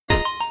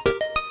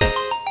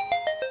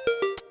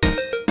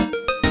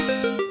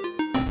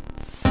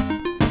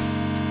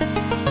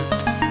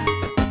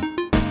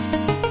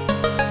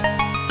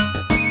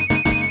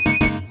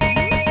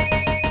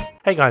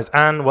Hey guys,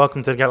 and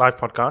welcome to the Get Live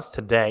podcast.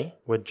 Today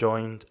we're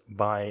joined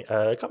by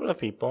a couple of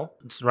people,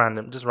 just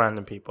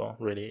random people.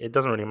 Really, it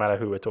doesn't really matter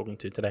who we're talking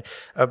to today.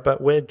 But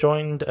we're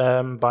joined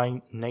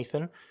by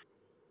Nathan.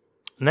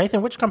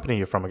 Nathan, which company are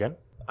you from again?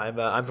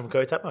 I'm from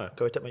Koei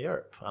Tecmo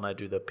Europe, and I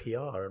do the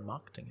PR and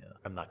marketing here.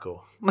 I'm that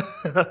cool.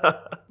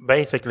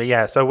 Basically,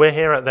 yeah. So we're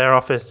here at their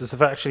office. This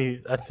is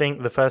actually, I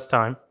think, the first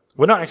time.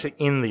 We're not actually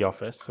in the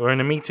office. We're in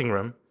a meeting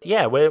room.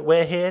 Yeah,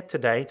 we're here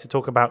today to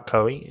talk about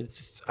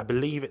Koei. I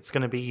believe it's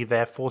going to be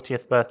their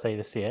 40th birthday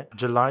this year,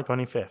 July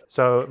 25th.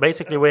 So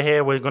basically, we're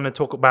here. We're going to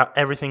talk about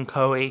everything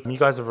Koei. You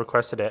guys have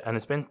requested it, and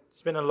it's been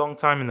a long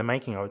time in the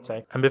making, I would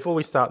say. And before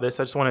we start this,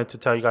 I just wanted to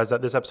tell you guys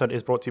that this episode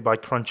is brought to you by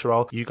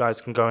Crunchyroll. You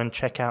guys can go and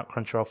check out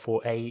Crunchyroll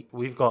for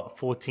we've got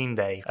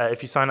 14-day.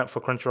 If you sign up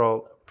for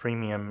Crunchyroll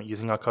Premium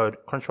using our code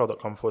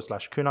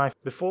crunchyroll.com/kunai.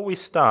 Before we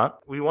start,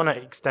 we want to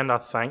extend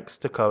our thanks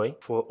to Koei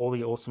for all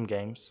the awesome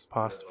games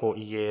past 40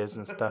 years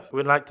and stuff.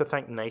 We'd like to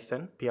thank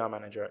Nathan, PR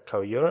manager at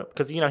Koei Europe,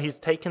 because he's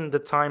taken the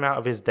time out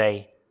of his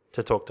day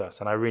to talk to us,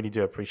 and I really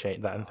do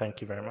appreciate that, and thank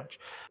you very much.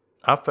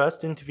 Our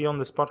first interview on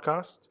this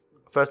podcast,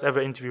 first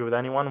ever interview with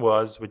anyone,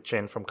 was with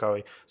Chin from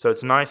Koei. So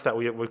it's nice that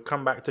we've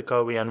come back to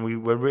Koei and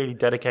we're really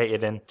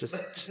dedicated in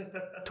just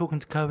talking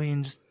to Koei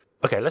and just...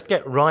 Okay, let's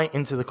get right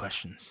into the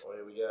questions.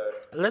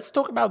 Let's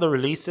talk about the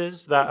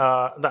releases that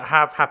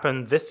have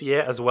happened this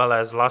year as well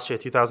as last year,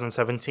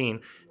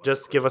 2017.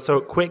 Just give us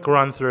a quick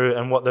run through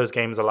and what those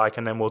games are like,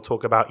 and then we'll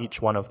talk about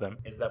each one of them.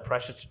 Is there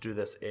pressure to do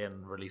this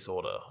in release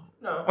order?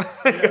 No.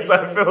 Because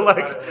I feel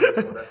like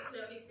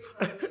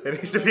it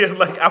needs to be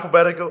in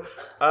alphabetical.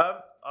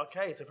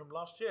 Okay, so from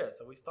last year.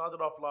 So we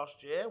started off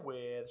last year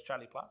with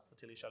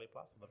Atelier Charlie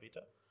Plus on the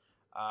Vita.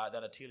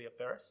 Then Atelier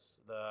Ferris,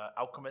 The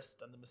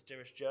Alchemist and the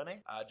Mysterious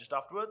Journey. Just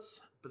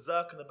afterwards,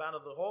 Berserk and the Band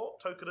of the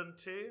Hawk, Tokuden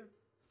 2,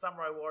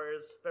 Samurai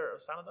Warriors Spirit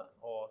of Sanada,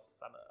 or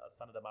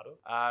Sanada Maru.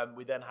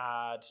 We then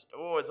had,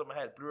 it's on my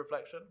head, Blue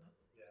Reflection,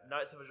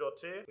 Knights of Azure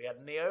 2. We had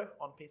Neo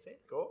on PC,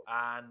 cool.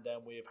 And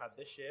then we've had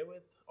this year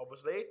with,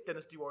 obviously,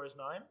 Dynasty Warriors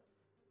 9,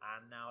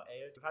 and now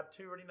AO. We've had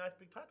two really nice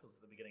big titles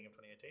at the beginning of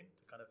 2018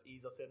 to kind of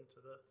ease us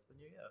into the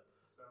new year.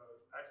 So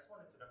I just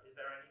wanted to know, is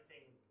there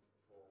anything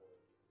for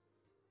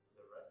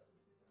the rest?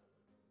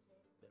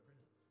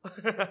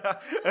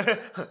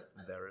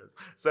 There is.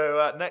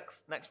 So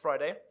next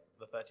Friday,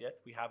 the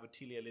 30th, we have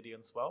Atelier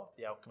Lydian Swell,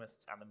 The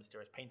Alchemists and the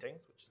Mysterious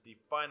Paintings, which is the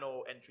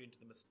final entry into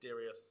the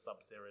Mysterious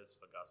sub-series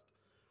for Gust.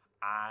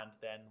 And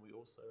then we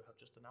also have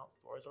just announced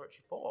Warriors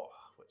Orochi 4,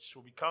 which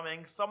will be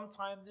coming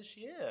sometime this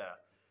year.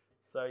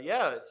 So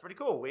yeah, it's pretty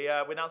cool. We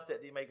announced it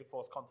at the Omega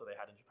Force concert they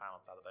had in Japan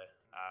on Saturday.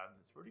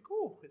 It's really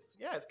cool. It's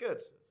good.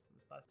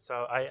 It's nice.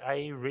 So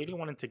I really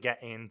wanted to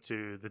get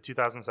into the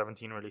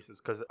 2017 releases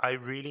because I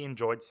really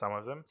enjoyed some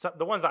of them. So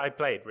the ones that I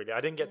played, really.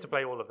 I didn't get to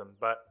play all of them,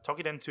 but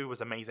Tokiden 2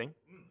 was amazing.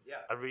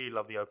 Yeah. I really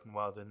love the open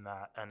world in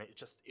that, and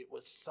it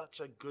was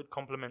such a good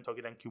compliment to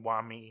Tokiden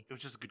Kiwami. It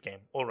was just a good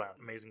game, all around,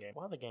 amazing game.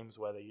 What other games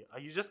were there?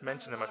 You just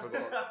mentioned them, I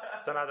forgot.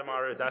 Sanada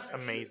Maru, that's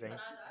amazing.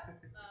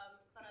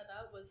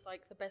 Sanada was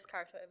like the best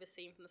character I've ever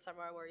seen from the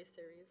Samurai Warriors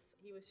series.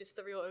 He was just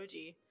the real OG.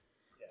 Yeah.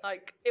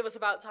 Like, it was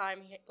about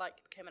time he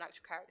became an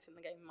actual character in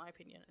the game, in my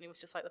opinion, and it was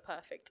just like the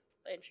perfect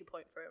entry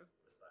point for him.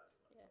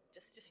 Yeah,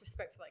 just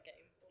respect for that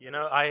game.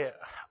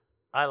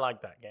 I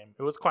like that game.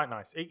 It was quite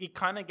nice. It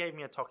kind of gave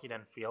me a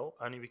Tokiden feel,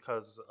 only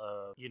because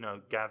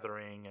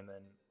gathering and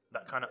then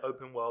that kind of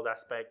open world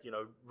aspect,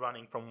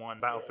 running from one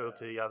battlefield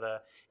to the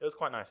other. It was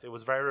quite nice. It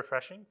was very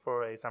refreshing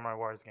for a Samurai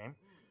Warriors game.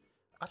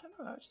 I don't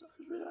know. I just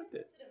really liked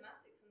it.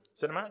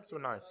 Cinematics were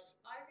nice.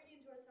 I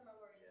really enjoyed Samurai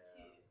Warriors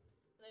too.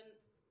 Then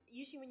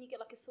usually when you get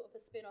like a sort of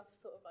a spin-off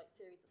sort of like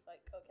series, it's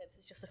like, okay,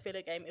 this is just a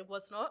filler game. It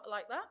was not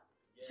like that.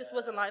 It just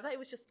wasn't like that. It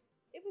was just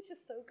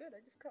so good.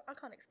 I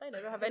can't explain it.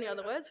 I don't have any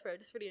other words for it. I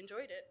just really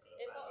enjoyed it.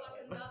 It felt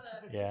like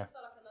another. Yeah. It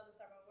felt like another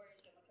Samurai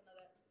Warriors game, not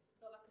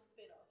like a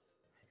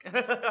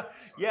spin-off.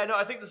 Yeah, no,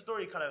 I think the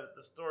story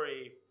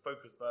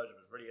focused version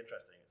was really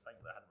interesting. It's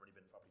something that hadn't really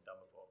been properly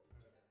done before.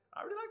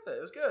 I really liked it.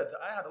 It was good.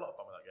 I had a lot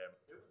of fun with that game.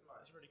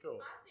 It's really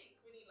cool. I think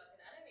we need like an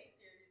anime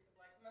series of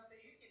like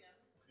Masayuki and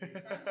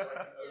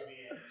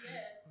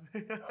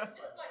Yes.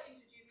 Just like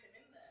introduce him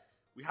in there.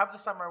 We have the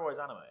Samurai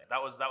Warriors anime. That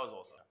was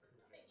awesome. I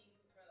think you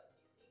need to throw that to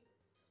your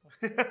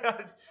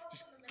teams.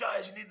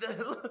 Guys, you need this.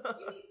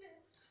 You need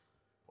this.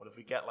 What if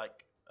we get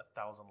like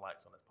 1,000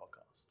 likes on this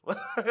podcast?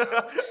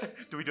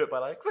 Do we do it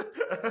by likes?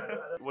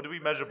 What do we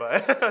measure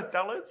by?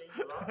 Downloads? I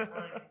think last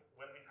time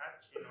when we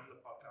had Chin on the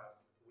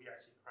podcast, we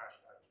actually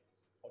crashed iTunes.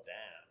 Oh,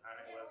 damn. And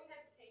it was we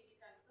had KG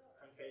Tang as well.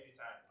 from KG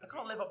Tang. I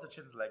can't live up to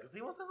Chin's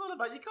legacy. What's this all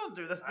about? You can't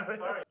do this to me. I'm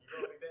sorry, you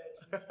gotta be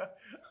better.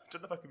 I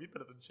don't know if I can be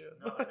better than Chin.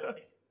 No, I don't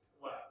think.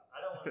 Well,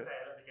 I don't want to say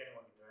I don't think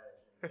anyone can do better.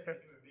 You're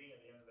a human being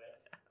at the end of the day,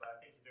 but I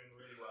think you're doing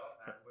really well,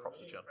 and we're Props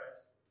to really Chin.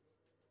 impressed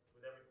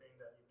with everything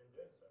that you've been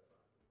doing so far.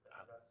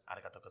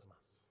 Arigato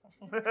gozaimasu.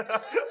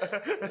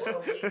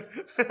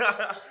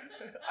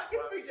 I can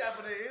speak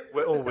Japanese.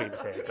 We're all weebs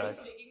here,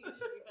 guys. English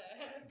to be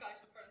fair. This guy's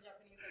just running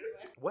Japanese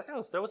everywhere. What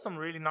else? There were some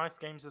really nice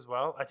games as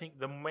well. I think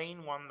the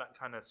main one that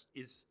kind of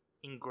is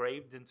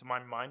engraved into my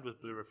mind was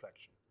Blue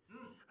Reflection.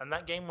 And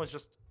that game was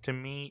just, to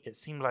me, it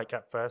seemed like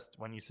at first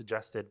when you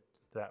suggested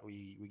that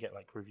we get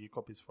like review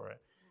copies for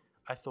it,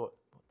 I thought,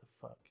 what the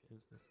fuck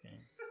is this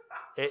game?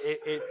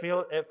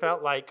 It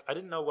felt like I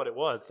didn't know what it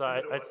was, so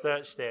I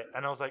searched it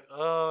and I was like,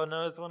 oh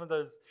no, it's one of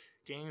those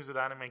games with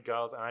anime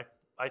girls, and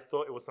I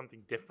thought it was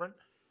something different,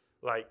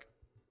 like,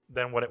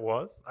 than what it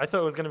was. I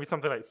thought it was going to be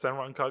something like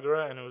Senran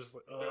Kagura, and it was just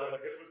like,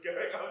 it was going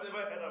on in my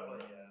head. I'm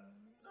like,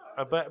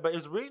 yeah. But it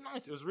was really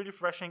nice. It was really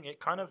refreshing. It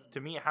kind of, to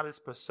me, it had this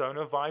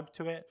Persona vibe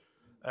to it,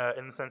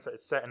 in the sense that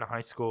it's set in a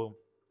high school.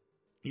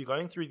 You're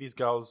going through these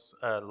girls'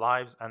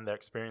 lives and their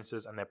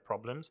experiences and their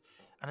problems,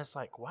 and it's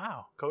like,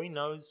 wow, Koei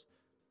knows.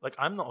 Like,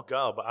 I'm not a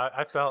girl, but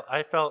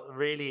I felt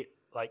really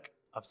like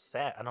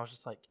upset, and I was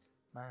just like,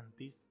 man,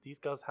 these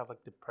girls have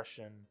like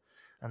depression,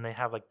 and they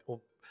have like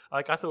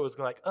I thought it was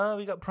like, oh,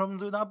 we got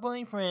problems with our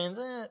boyfriends,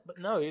 but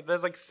no,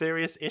 there's like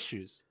serious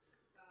issues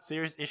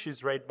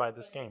raised by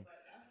this game.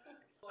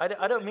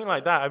 I don't mean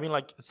like that. I mean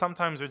like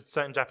sometimes with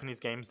certain Japanese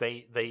games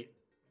they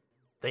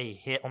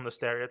hit on the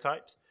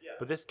stereotypes,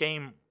 but this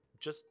game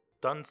just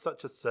done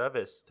such a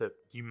service to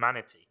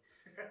humanity,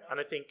 and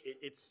I think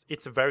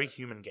it's a very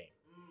human game.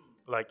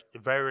 Like,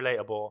 very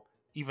relatable.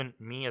 Even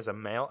me as a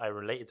male, I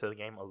related to the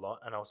game a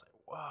lot, and I was like,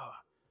 wow,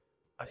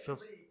 I feel...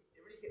 It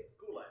really hits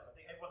school life. I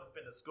think everyone that's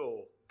been to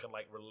school can,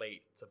 like,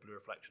 relate to Blue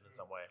Reflection in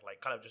some way.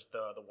 Like, kind of just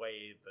the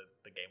way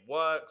the game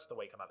works, the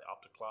way kind of the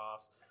after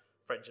class,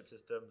 friendship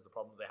systems, the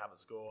problems they have at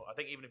school. I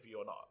think even if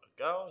you're not a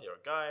girl, you're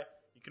a guy,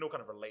 you can all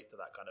kind of relate to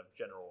that kind of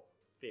general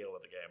feel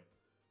of the game.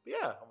 But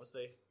yeah,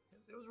 obviously,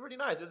 it was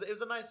really nice. It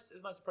was a nice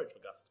approach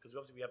for Gust, because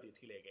obviously we have the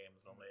Atelier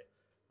games normally.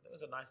 I think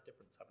it was a nice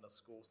difference having a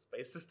school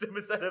space system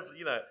instead of,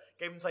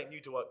 games like new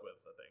to work with,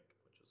 I think,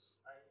 which was...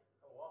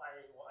 What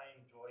I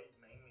enjoyed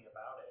mainly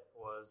about it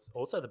was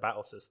also the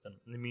battle system.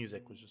 The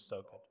music was just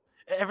so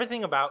good.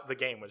 Everything about the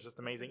game was just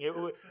amazing.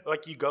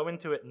 Like, you go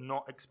into it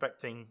not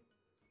expecting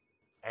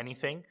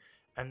anything,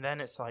 and then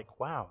it's like,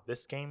 wow,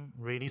 this game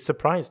really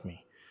surprised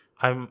me.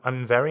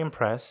 I'm very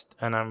impressed,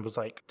 and I was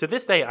like, to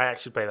this day, I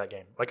actually play that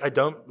game. Like, I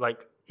don't,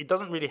 like, it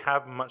doesn't really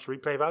have much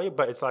replay value,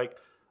 but it's like,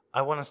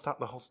 I want to start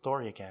the whole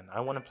story again. I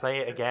want to play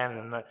it again.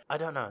 And I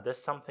don't know. There's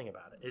something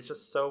about it. It's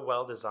just so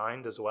well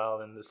designed as well.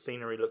 And the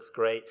scenery looks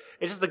great.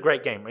 It's just a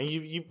great game.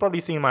 You've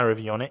probably seen my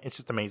review on it. It's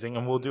just amazing.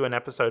 And we'll do an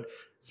episode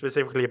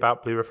specifically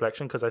about Blue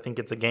Reflection, because I think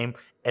it's a game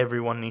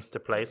everyone needs to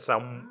play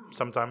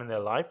sometime in their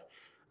life.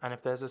 And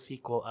if there's a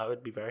sequel, I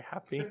would be very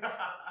happy.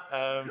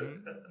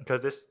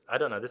 Because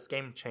this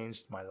game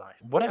changed my life.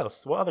 What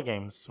else? What other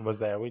games was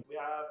there? We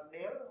have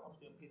Neo,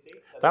 obviously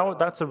on PC.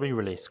 That's a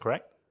re-release,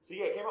 correct? So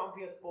yeah, it came out on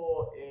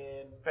PS4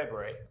 in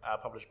February,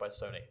 published by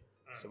Sony.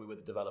 So we were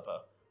the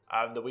developer.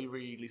 That we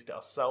released it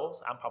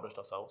ourselves and published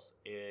ourselves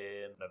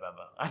in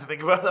November. I had to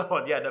think about that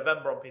one. Yeah,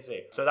 November on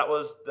PC. So that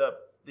was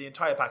the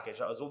entire package.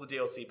 That was all the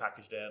DLC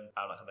packaged in,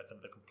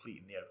 and the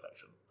complete Neo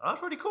collection. And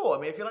that's really cool. I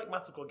mean, if you like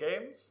Mastercore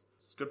games,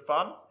 it's good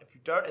fun. If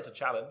you don't, it's a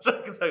challenge.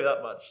 I can tell you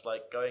that much.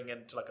 Like, going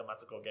into like a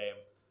Mastercore game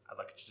as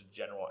like just a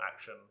general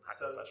action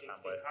hacker slash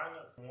fanboy. I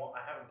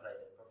haven't played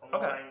it, but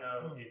from what I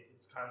know,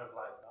 it's kind of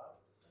like that.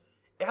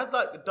 It has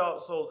like a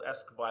Dark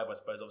Souls-esque vibe, I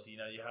suppose. Obviously,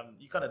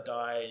 you kind of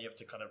die and you have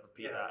to kind of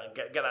repeat that and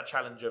get that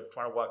challenge of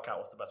trying to work out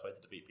what's the best way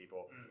to defeat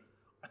people.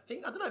 I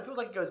don't know, it feels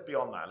like it goes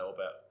beyond that a little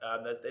bit.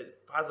 It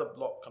has a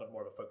lot kind of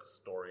more of a focused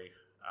story,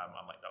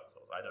 unlike Dark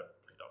Souls. I don't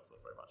play Dark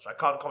Souls very much. I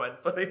can't comment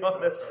fully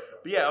on this.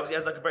 But yeah, obviously it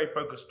has like a very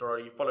focused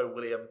story. You follow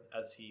William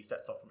as he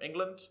sets off from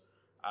England.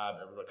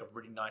 Like a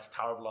really nice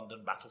Tower of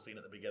London battle scene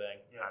at the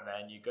beginning. And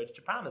then you go to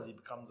Japan as he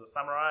becomes a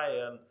samurai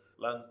and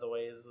learns the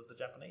ways of the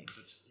Japanese,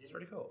 which is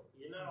really cool.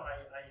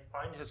 I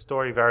find his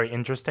story very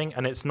interesting,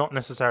 and it's not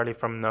necessarily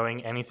from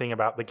knowing anything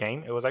about the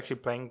game. It was actually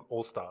playing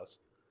All Stars.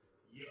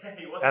 Yeah,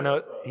 he was. And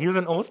he was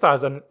in All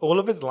Stars, and all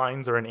of his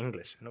lines are in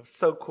English, and it was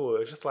so cool. It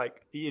was just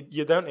like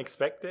you don't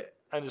expect it,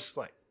 and it's just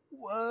like,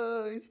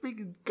 whoa,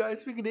 guy's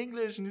speaking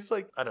English, and he's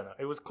like, I don't know,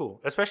 it was cool,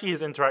 especially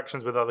his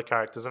interactions with other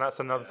characters, and that's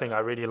another thing I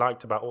really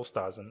liked about All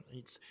Stars, and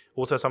it's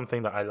also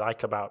something that I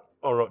like about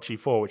Orochi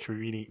 4, which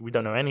we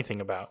don't know anything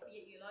about.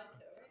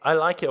 I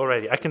like it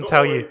already. I can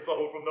tell you.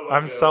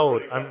 I'm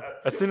sold.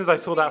 As soon as I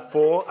saw that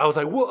 4, I was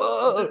like,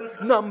 whoa,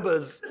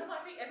 numbers. No,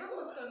 I think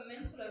everyone's going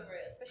mental over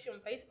it, especially on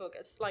Facebook.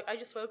 It's like, I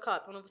just woke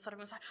up and all of a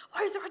sudden everyone's like,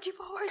 where is Orochi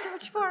 4? Where is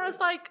Orochi 4? I was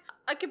like,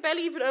 I could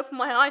barely even open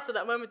my eyes at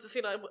that moment to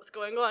see like what's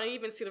going on. I didn't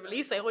even see the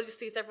release date. All I just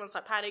see is everyone's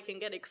like panicking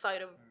and getting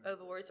excited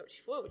over where is Orochi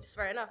 4, which is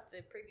fair enough.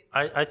 The previous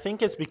I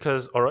think it's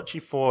because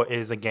Orochi 4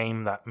 is a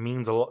game that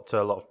means a lot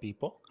to a lot of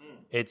people.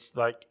 It's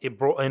like, it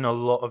brought in a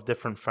lot of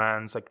different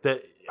fans. Like,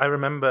 I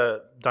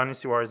remember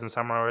Dynasty Warriors and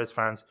Samurai Warriors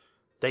fans,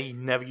 they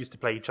never used to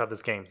play each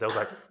other's games. They was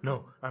like,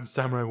 no, I'm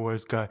Samurai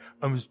Warriors guy,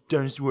 I'm a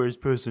Dynasty Warriors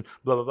person,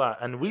 blah, blah, blah.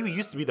 And we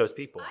used to be those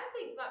people. I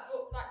think that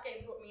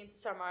game brought me into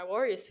Samurai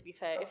Warriors, to be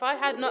fair. If I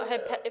had not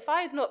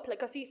played,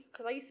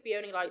 because I used to be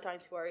only like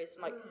Dynasty Warriors,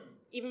 and like,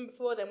 even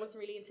before then,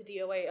 wasn't really into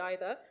DOA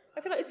either.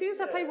 I feel like as soon as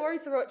I played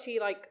Warriors Orochi,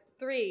 like,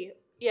 3...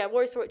 Yeah,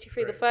 Warriors Orochi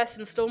 3, the first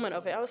installment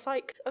of it. I was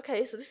like,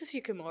 okay, so this is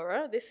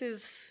Yukimura, this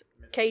is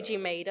Keiji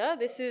Maeda,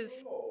 this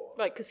is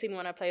like Kasumi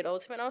when I played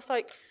Ultimate. And I was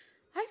like,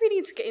 I really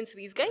need to get into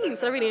these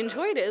games. I really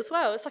enjoyed it as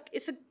well. It's like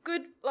it's a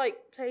good like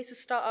place to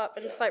start up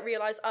and just like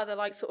realize other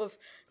like sort of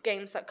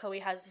games that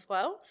Koei has as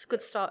well. It's a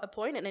good starter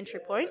point, an entry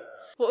point.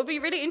 What would be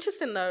really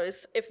interesting though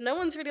is if no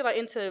one's really like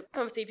into,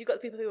 obviously if you've got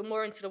the people who are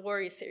more into the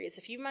Warriors series,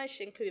 if you manage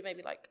to include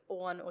maybe like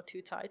 1 or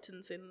 2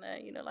 Titans in there,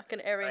 you know, like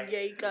an Eren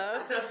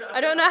Yeager.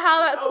 I don't know how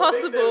that's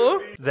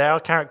possible. There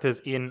are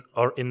characters in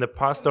the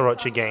past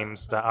Orochi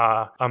games that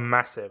are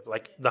massive,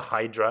 like the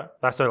Hydra.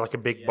 That's like a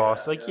big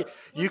boss. Like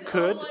you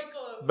could, Oh my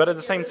God. but at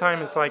the same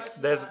time, it's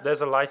like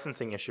there's a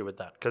licensing issue with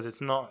that because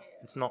it's not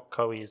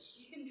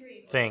Koei's You can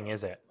dream. thing,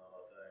 is it?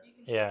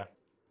 Yeah,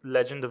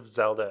 Legend of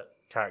Zelda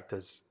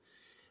characters,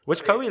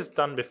 which Koei has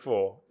done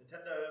before.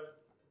 Nintendo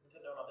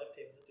are not dev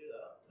teams that do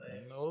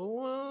that.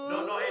 No.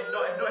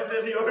 Not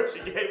in any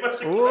Orochi game. I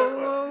should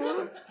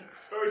Whoa.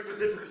 very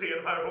specifically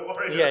in Hyrule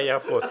Warriors. Yeah,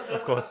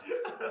 of course.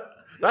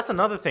 That's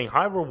another thing.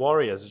 Hyrule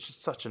Warriors is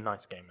just such a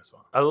nice game as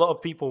well. A lot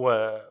of people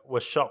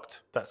were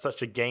shocked that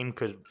such a game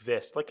could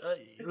exist. Like,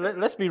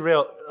 let's be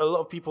real. A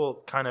lot of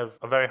people kind of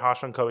are very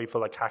harsh on Koei for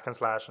like hack and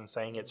slash and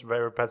saying it's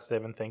very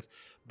repetitive and things.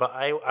 But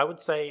I would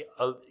say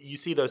you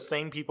see those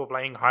same people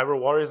playing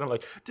Hyrule Warriors and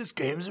like, this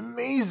game's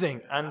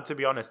amazing. And to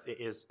be honest, it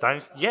is.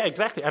 Yeah,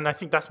 exactly. And I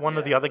think that's one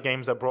of the other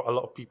games that brought a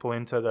lot of people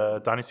into the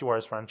Dynasty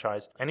Warriors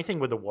franchise. Anything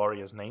with the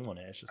Warriors name on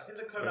it, it's just. I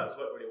think the collabs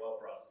worked really well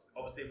for us.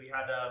 Obviously, we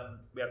had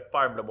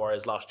Fire Emblem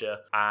Warriors last year,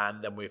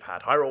 and then we've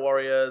had Hyrule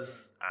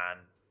Warriors and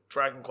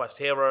Dragon Quest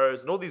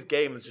Heroes, and all these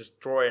games just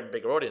draw in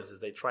bigger audiences.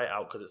 They try it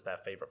out because it's their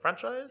favorite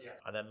franchise,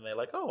 and then they're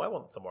like, "Oh, I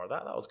want some more of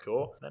that. That was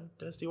cool." And then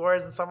Dynasty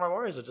Warriors and Samurai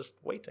Warriors are just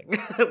waiting,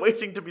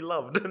 waiting to be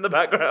loved in the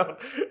background,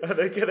 and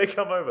they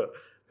come over.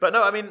 But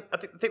no, I mean, I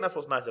think that's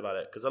what's nice about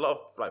it, because a lot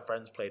of like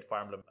friends played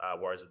Fire Emblem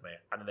Warriors with me,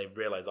 and then they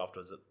realized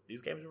afterwards that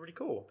these games were really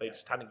cool. They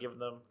just hadn't given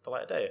them the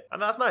light of day,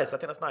 and that's nice. I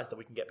think that's nice that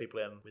we can get people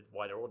in with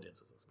wider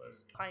audiences, I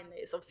suppose. Finally,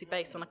 it's obviously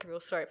based on like a real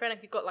story. Fair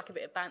enough, you've got like a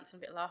bit of banter and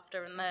a bit of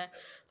laughter in there.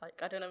 Like,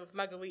 I don't know, with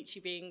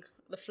Magoichi being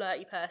the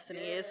flirty person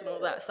he is and all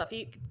that stuff.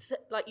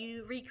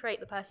 You recreate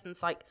the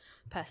person's like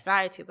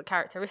personality, the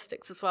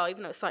characteristics as well,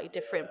 even though it's slightly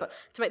different, but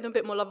to make them a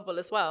bit more lovable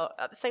as well.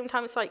 At the same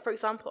time, it's like, for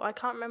example, I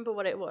can't remember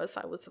what it was.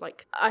 I was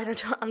like,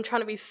 I'm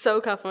trying to be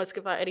so careful not to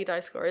give out any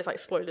dice scores, like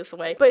spoilers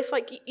away. But it's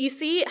like you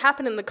see it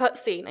happen in the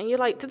cutscene, and you're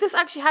like, did this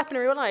actually happen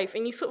in real life?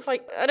 And you sort of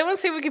like, I don't want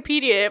to say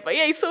Wikipedia, but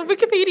yeah, you sort of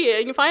Wikipedia,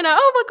 and you find out,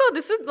 oh my god,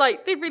 this is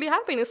like did really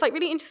happen. It's like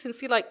really interesting to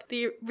see like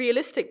the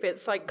realistic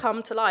bits like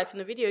come to life in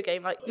the video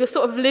game. Like you're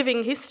sort of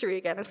living history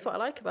again. That's what I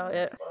like about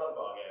it.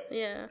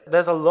 Yeah.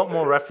 There's a lot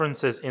more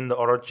references in the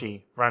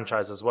Orochi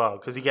franchise as well,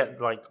 because you get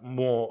like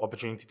more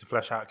opportunity to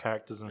flesh out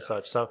characters and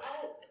such. So. Can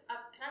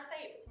I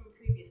say it from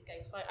previous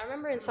games? Like I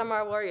remember in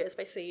Samurai Warriors,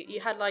 basically you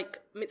had like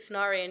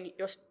Mitsunari and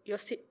your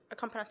I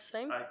can't pronounce his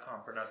name. I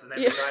can't pronounce his name.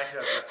 Yeah. The guy who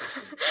has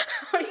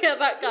leprosy. Yeah,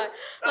 that guy.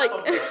 Like,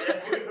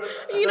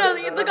 you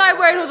know, the guy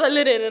wearing all the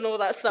linen and all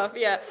that stuff.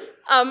 Yeah.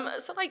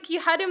 So like you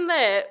had him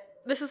there.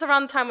 This is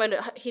around the time when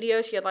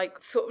Hideyoshi had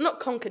like sort of not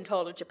conquered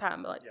all of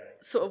Japan, but like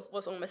sort of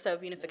was almost there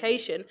with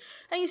unification.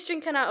 And he's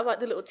drinking out of like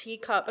the little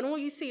teacup, and all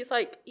you see is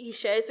like he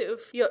shares it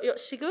with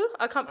Yoshiguchi.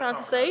 I can't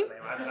pronounce his name.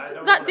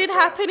 That did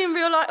happen in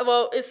real life.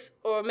 Well,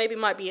 or maybe it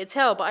might be a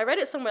tale, but I read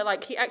it somewhere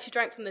like he actually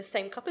drank from the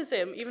same cup as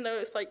him, even though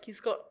it's like he's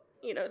got,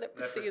 you know,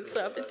 leprosy and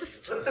stuff. It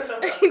just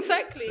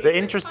exactly. The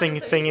interesting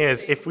thing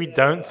is, if we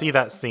don't see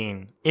that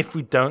scene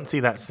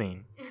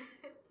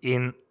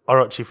in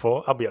Orochi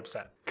 4, I'll be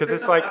upset. Because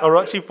it's like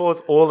Orochi 4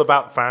 is all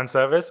about fan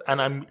service,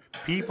 and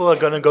people are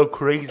going to go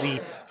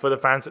crazy for the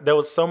fans. There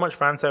was so much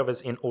fan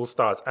service in All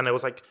Stars, and there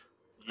was like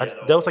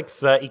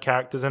 30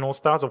 characters in All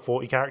Stars or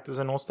 40 characters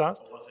in All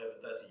Stars.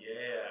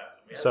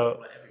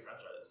 So,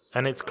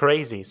 and it's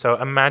crazy. So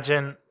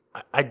imagine,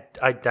 I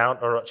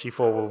doubt Orochi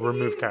 4 will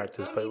remove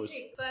characters, but it was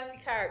 30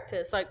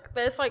 characters. Like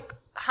there's like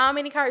how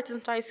many characters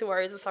in Dynasty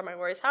Warriors and Samurai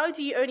Warriors? How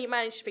do you only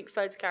manage to pick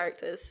 30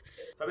 characters?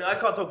 I mean, I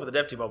can't talk for the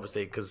dev team,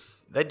 obviously,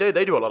 because they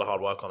do a lot of hard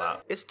work on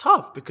that. It's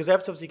tough, because they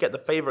have to obviously get the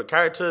favourite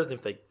characters, and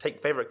if they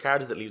take favourite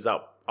characters, it leaves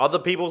out other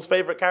people's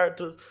favourite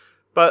characters.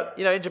 But,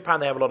 you know, in Japan,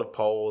 they have a lot of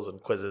polls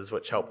and quizzes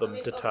which help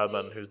them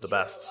determine who's the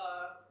best.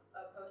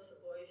 Poster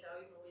boy,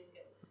 Xiaoyun always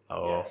gets...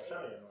 Oh.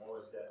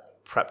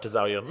 Prep to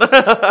Xiaoyun. I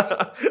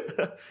love the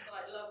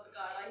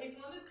guy. Like, he's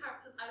one of those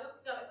characters, I don't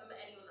think I've ever met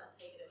anyone that's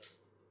hated him.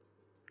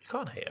 You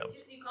can't hate him.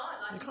 You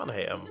can't. Like, You can't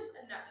hate him. He's just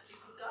a naturally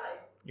good guy.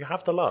 You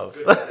have to love.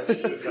 He's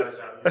just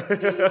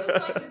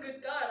like a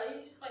good guy. Like,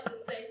 he's just like the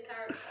safe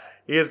character.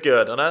 He is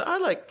good, and I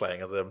like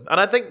playing as him. And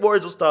I think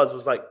Warriors All Stars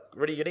was like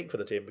really unique for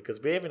the team,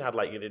 because we even had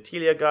like the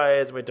Atelier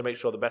guys, and we had to make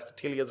sure the best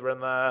Ateliers were in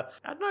there.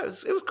 I don't know,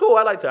 it was cool.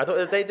 I liked it. I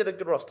thought they did a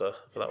good roster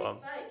for that one.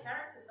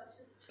 Characters, that's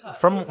just...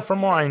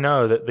 From what I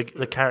know, that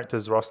the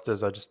characters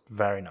rosters are just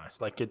very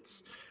nice. Like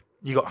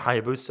you got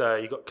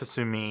Hayabusa, you got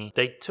Kasumi.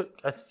 They took,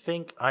 I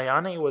think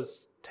Ayane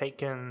was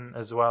taken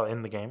as well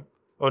in the game.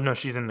 Oh no,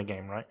 she's in the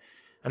game, right?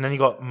 And then you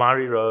got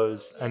Mari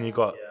Rose, and you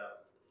got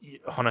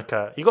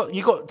Honoka.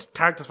 You got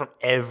characters from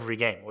every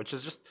game, which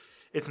is just,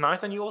 it's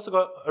nice. And you also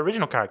got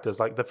original characters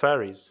like the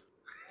furries.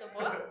 The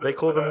what? They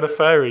call them the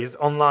furries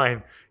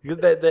online.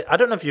 I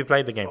don't know if you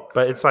played the game,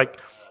 but it's like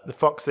the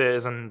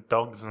foxes and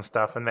dogs and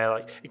stuff, and they're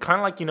like, it kind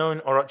of like, in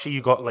Orochi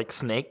you got like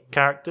snake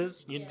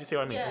characters. Do you see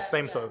what I mean? Yeah, The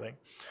same sort of thing.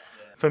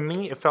 For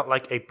me, it felt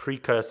like a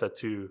precursor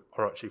to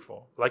Orochi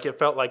 4. Like, it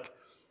felt like,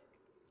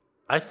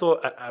 I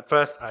thought at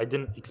first I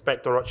didn't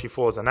expect Orochi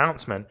 4's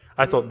announcement.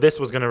 I thought this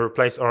was going to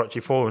replace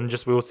Orochi 4 and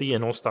just we'll see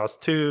in All Stars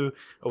 2,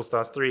 All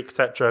Stars 3,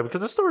 etc.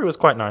 Because the story was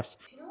quite nice.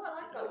 Do you know what I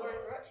like about Warriors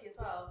Orochi as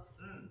well?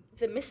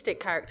 The mystic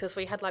characters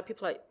where you had like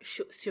people like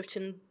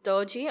Shuten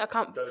Doji. I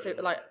can't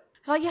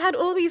like you had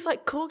all these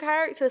like cool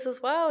characters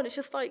as well, and it's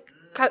just like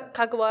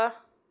Kagawa.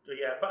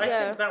 Yeah, but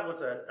I think that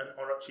was an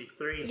Orochi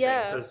 3 thing.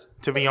 Yeah. Because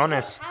to be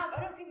honest, I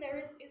don't think there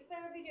is. Is there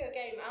a video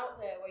game out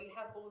there where you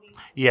have all these?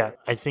 yeah,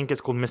 I think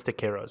it's called Mystic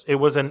Heroes. It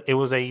was a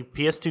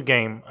PS2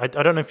 game. I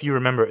don't know if you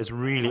remember. It's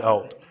really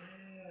old.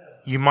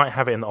 You might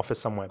have it in the office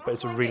somewhere, but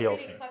it's a really old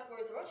game. Excited for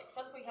Warriors Orochi because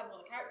that's where you have all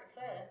the characters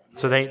there.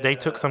 So they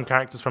took some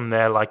characters from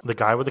there, like the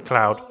guy with the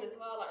cloud, As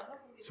well, like,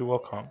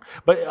 Suwokong.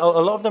 But a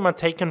lot of them are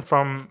taken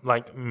from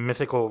like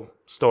mythical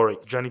story,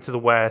 Journey to the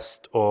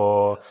West,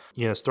 or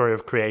Story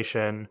of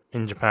Creation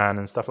in Japan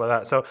and stuff like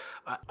that. So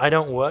I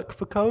don't work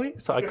for Koei,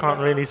 so I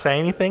can't really say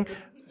anything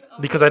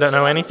because I don't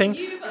know anything.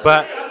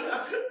 But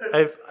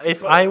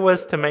if I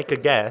was to make a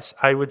guess,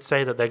 I would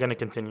say that they're going to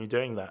continue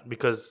doing that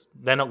because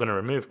they're not going to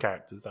remove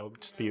characters. That would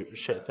just be a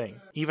shit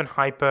thing. Even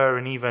Hyper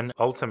and even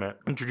Ultimate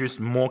introduced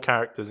more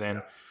characters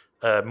in.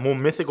 More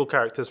mythical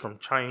characters from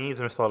Chinese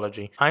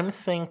mythology. I'm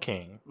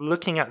thinking,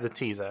 looking at the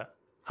teaser,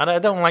 and I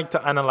don't like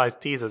to analyze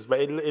teasers, but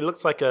it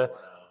looks like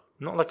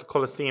not like a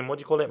Colosseum, what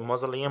do you call it,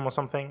 mausoleum or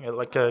something?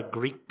 Like a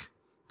Greek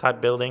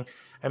type building.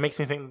 It makes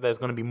me think that there's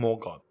going to be more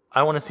god.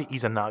 I want to see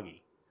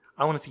Izanagi.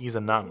 I want to see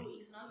Izanami.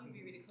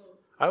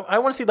 I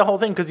want to see the whole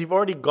thing because you've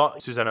already got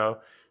Susanoo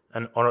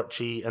and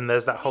Orochi, and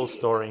there's that whole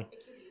story.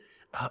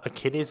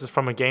 Achilles is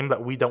from a game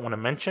that we don't want to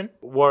mention.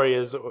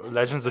 Warriors,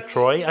 Legends of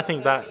Troy. I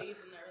think that...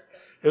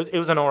 It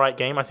was an alright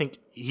game. I think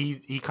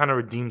he kind of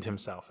redeemed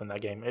himself in that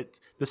game.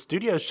 The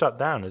studio's shut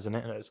down, isn't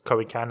it? It's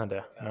Koei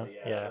Canada. No?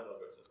 Yeah.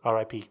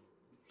 R.I.P.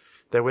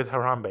 They're with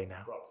Harambe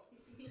now.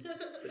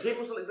 The team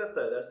will still exist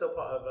though. They're still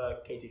part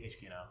of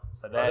KTHQ now.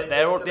 So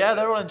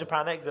they're all in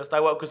Japan. They exist.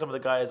 I work with some of the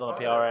guys on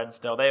the PRN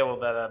still.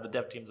 The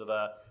dev teams are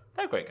there.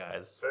 They're great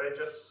guys. So they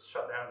just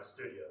shut down the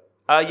studio.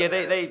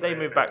 They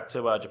moved back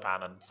to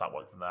Japan and started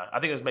working from there. I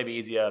think it was maybe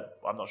easier.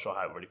 I'm not sure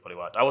how it really fully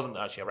worked. I wasn't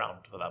actually around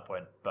at that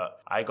point, but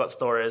I got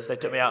stories. They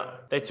took me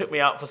out. They took me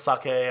out for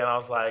sake, and I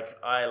was like,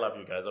 I love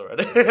you guys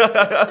already.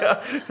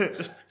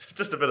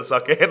 just a bit of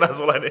sake, and that's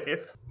all I need.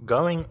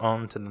 Going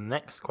on to the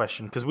next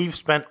question, because we've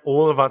spent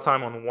all of our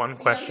time on one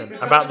question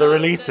about the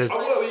releases.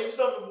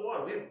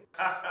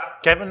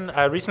 Kevin,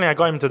 recently I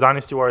got him to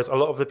Dynasty Warriors. A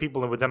lot of the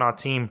people within our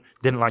team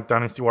didn't like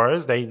Dynasty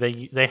Warriors.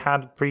 They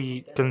had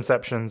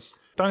preconceptions.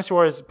 Dynasty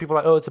Warriors, people are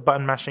like, oh, it's a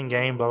button mashing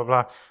game, blah, blah,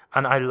 blah.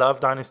 And I love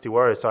Dynasty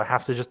Warriors, so I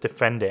have to just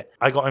defend it.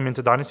 I got him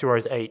into Dynasty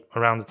Warriors 8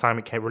 around the time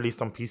it came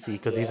released on PC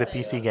because he's a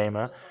PC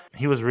gamer.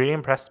 He was really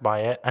impressed by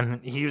it, and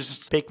he was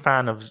just a big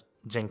fan of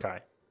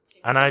Jinkai.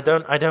 And I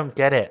don't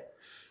get it.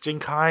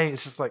 Jinkai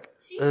is just like,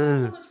 she had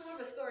so much more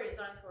of a story in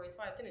Dynasty Warriors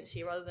 5, didn't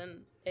she, rather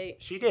than 8?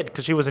 She did,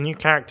 because she was a new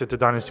character to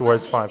Dynasty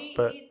Warriors 5.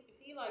 But if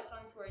he likes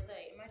Dynasty Warriors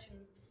 8, imagine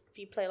if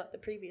you play like the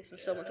previous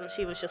installments when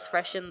she was just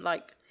fresh in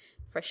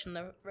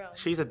the realm.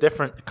 She's a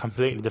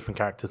completely different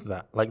character to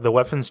that. Like, the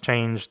weapons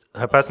changed,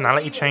 her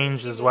personality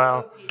changed as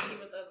well. She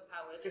was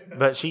overpowered.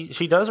 But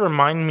she does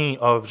remind me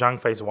of Zhang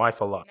Fei's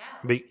wife a lot.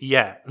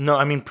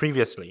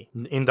 Previously.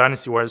 In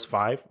Dynasty Warriors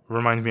 5,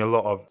 reminds me a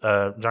lot of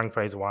Zhang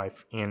Fei's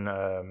wife in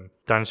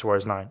Dynasty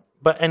Warriors 9.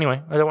 But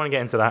anyway, I don't want to get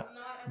into that.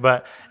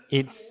 But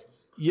it's...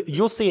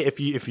 You'll see it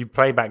if you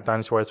play back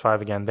Dynasty Warriors 5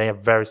 again. They have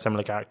very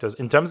similar characters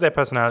in terms of their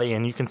personality,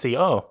 and you can see,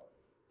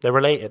 they're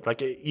related.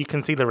 Like, you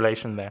can see the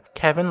relation there.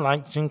 Kevin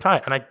liked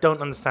Jinkai, and I don't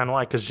understand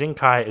why, because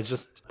Jinkai is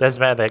just... There's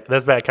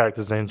better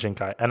characters than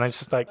Jinkai. And it's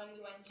just like...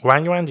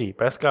 Wang Yuanji,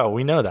 best girl,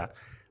 we know that.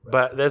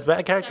 But there's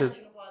better characters.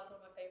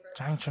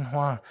 Zhang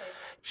Chunhua.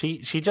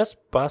 She just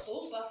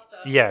busts...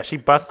 Yeah, she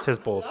busts his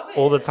balls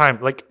all the time.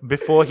 Like,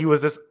 before he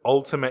was this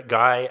ultimate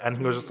guy, and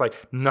he was just like,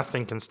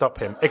 nothing can stop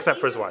him, except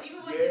for his wife.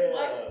 Even when his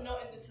wife was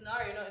not in the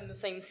scenario, not in the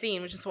same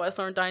scene, which is what I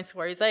saw in Dynasty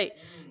Warriors 8,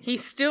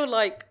 he's still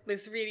like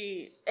this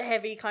really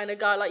heavy kind of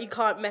guy. Like, you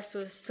can't mess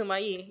with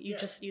Sumai.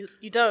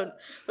 You don't.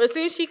 But as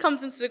soon as she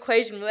comes into the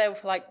equation, we're there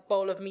with like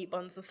bowl of meat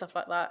buns and stuff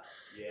like that.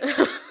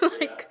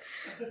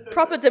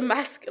 Proper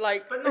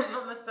like. But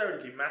not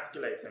necessarily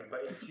demasculates him,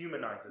 but it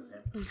humanizes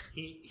him.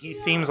 He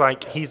seems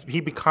like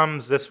he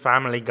becomes this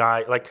family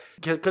guy, like,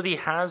 because he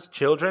has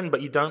children,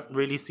 but you don't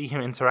really see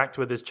him interact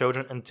with his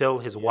children until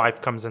his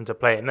wife comes into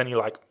play, and then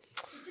you're like,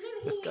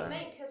 this guy.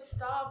 Make her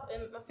starve?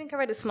 I think I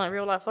read this in like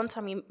real life. One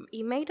time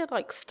he made her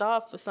like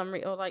starve for some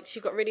reason, or like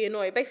she got really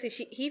annoyed.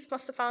 Basically, he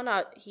must have found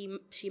out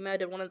she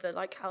murdered one of the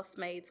like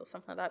housemaids or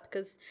something like that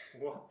because.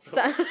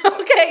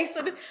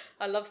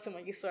 I love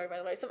Sumagi's story, by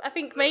the way. So I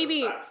think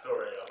maybe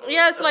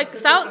so like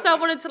Sao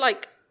wanted to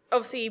like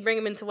obviously bring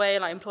him into Wei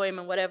and like employ him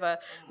and whatever,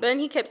 but then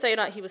he kept saying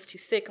that he was too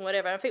sick and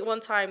whatever. And I think one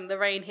time the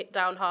rain hit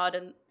down hard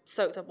and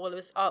soaked up all of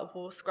his Art of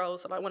War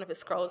scrolls, like one of his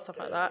scrolls, stuff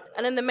like that.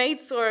 And then the maid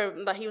saw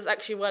him, that he was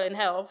actually well in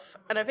health.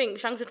 And I think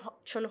Zhang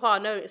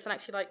Chunhua noticed and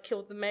actually like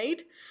killed the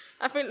maid.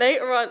 I think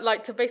later on,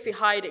 like to basically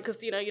hide it,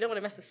 because you don't want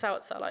to mess with Cao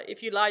Cao. Like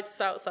if you lie to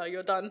Cao Cao,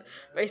 you're done,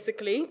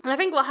 basically. And I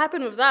think what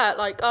happened with that,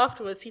 like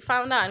afterwards, he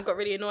found out and got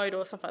really annoyed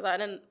or something like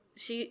that. And then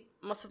she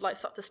must have like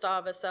sucked to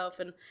starve herself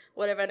and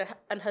whatever.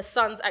 And her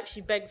sons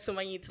actually begged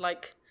Sima Yi to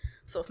like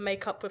sort of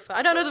make up with her.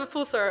 I don't know the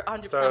full story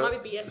 100%.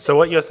 Might be BS. So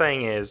what you're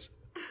saying is,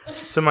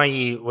 Sima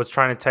Yi was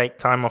trying to take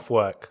time off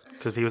work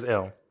because he was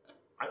ill.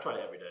 I try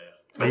it every day.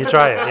 But you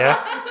try it,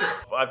 yeah?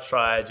 I've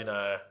tried,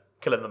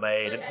 killing the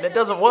maid, and it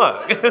doesn't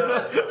work. Cao Cao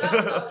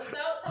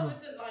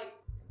isn't like,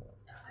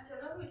 I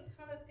don't know, he's just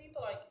one of those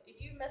people, like,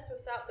 if you mess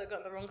with Cao Cao, got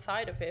on the wrong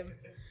side of him,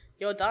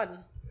 you're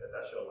done.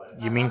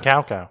 You mean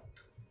Cao Cao?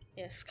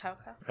 Yes, Cao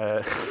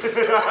Cao.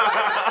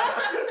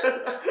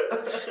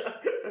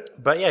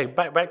 But yeah,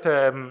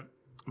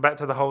 back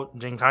to the whole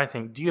Jinkai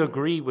thing. Do you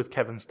agree with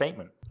Kevin's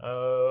statement?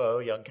 Oh,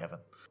 young Kevin.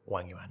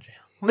 Wang Yuanji.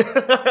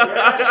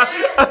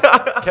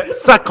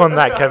 Suck on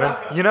that, Kevin.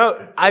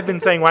 I've been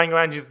saying Wang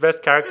Yuanji's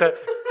best character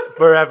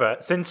forever,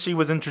 since she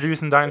was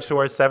introduced in Dynasty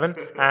Warriors 7,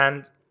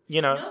 and,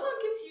 No one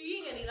gives Yu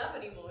Ying any love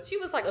anymore. She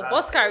was like a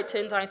boss character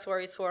in Dynasty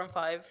Warriors 4 and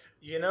 5.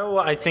 You know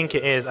what I think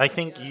it is? I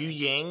think Yu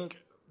Ying,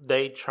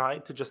 they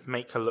tried to just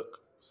make her look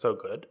so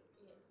good.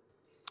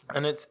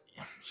 And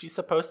she's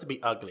supposed to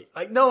be ugly.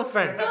 Like, no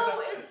offense.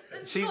 No,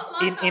 it's She's not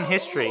like that in at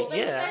history, all. They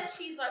yeah. said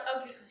she's like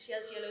ugly because she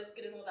has yellow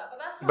skin and all that, but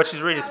that's not But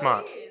she's really how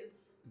smart. it is.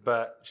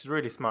 But she's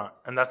really smart,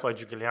 and that's why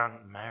Zhuge Liang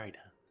married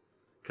her,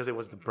 because it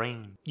was the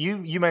brain.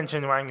 You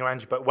mentioned Wang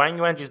Yuanji, but Wang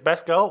Yuanji's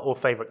best girl or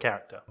favorite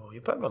character? Oh, you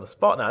put me on the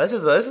spot now. This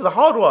is a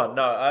hard one.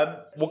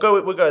 No, we'll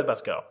go with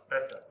best girl.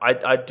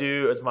 I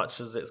do, as much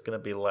as it's gonna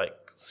be like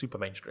super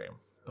mainstream,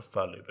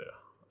 prefer Lu Bu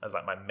as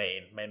like my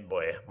main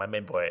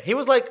boy. He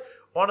was like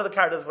one of the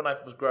characters when I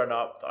was growing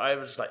up. I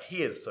was just like,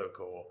 he is so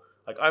cool.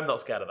 Like, I'm not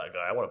scared of that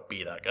guy. I want to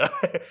be that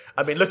guy.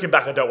 I mean, looking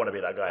back, I don't want to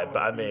be that guy, but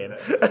I mean,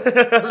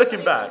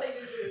 looking back.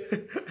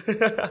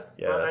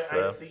 Yeah,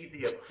 I see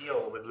the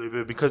appeal with Lu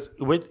Bu, because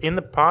in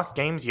the past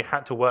games, you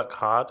had to work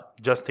hard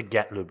just to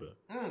get Lu Bu.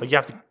 Like, you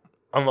have to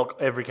unlock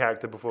every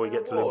character before you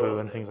get to Lu Bu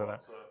and things like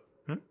that.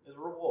 It's a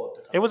reward.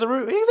 It was a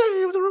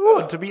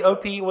reward. To be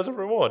OP was a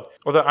reward.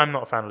 Although I'm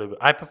not a fan of Lu Bu.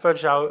 I prefer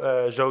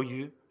Zhou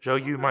Yu.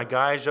 Zhou Yu, my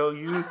guy, Zhou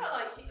Yu.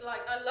 I felt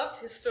like I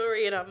loved his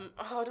story, and I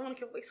don't want to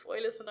give away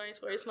spoilers for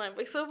Dynasty Warriors 9,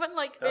 but so when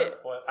like Don't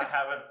spoil. I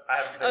haven't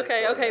played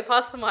okay, his story yet.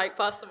 pass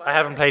the mic. I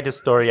haven't played his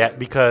story yet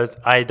because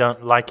I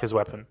don't like his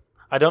weapon.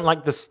 I don't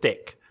like the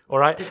stick. All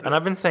right, and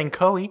I've been saying,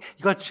 Koei,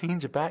 you got to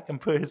change it back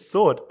and put his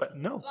sword, but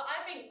no. Well,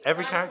 I think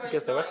Every Dynasty character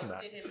gets their Warriors weapon 9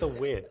 back. did It's him so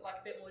weird. like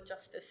a bit more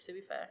justice, to be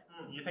fair.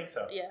 You think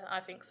so? Yeah, I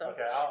think so.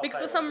 Okay, I'll because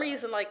play for some it.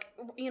 reason, like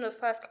the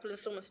first couple of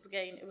installments of the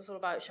game, it was all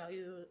about Zhou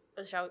Yu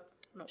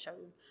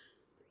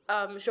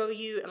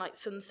and like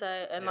Sun Ce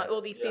and like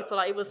all these people.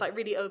 Like it was like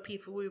really OP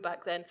for Wu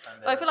back then.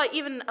 But I feel like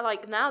even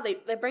like now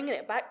they're bringing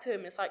it back to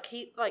him. It's like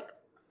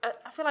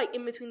I feel like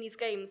in between these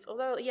games,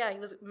 although he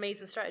was an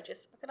amazing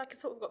strategist, I feel like it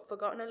sort of got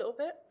forgotten a little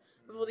bit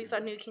with all these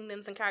like new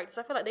kingdoms and characters.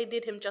 I feel like they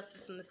did him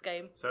justice in this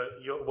game. So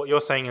what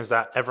you're saying is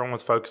that everyone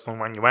was focused on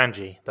Wang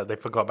Yuanji, that they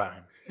forgot about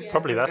him. Yeah.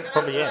 Probably that's And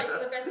probably I it. feel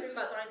like the best thing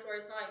about Dynasty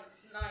Warriors 9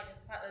 is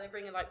the fact that they're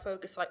bringing like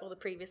focus like all the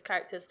previous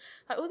characters.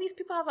 Like all these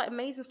people have like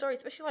amazing stories,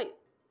 especially like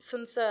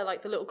Sun Ce,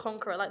 like the little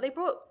conqueror. Like they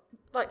brought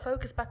like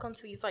focus back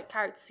onto these like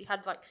characters you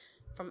had like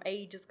from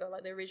ages ago,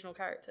 like the original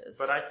characters.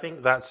 But I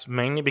think that's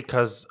mainly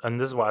because, and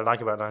this is what I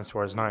like about Dynasty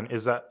Warriors 9,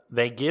 is that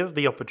they give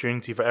the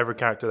opportunity for every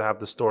character to have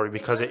the story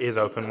because it is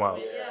open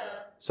world. Yeah.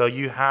 So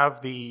you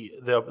have the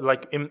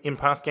like in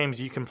past games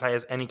you can play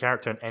as any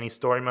character in any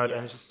story mode,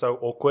 and it's just so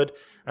awkward.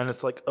 And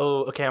it's like,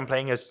 oh, okay, I'm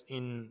playing as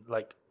in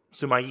like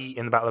Sima Yi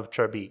in the Battle of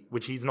Trebi,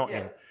 which he's not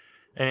in.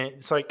 And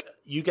it's like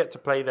you get to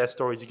play their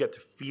stories, you get to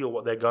feel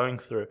what they're going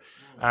through.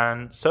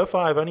 And so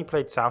far, I've only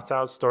played Cao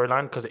Cao's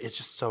storyline because it's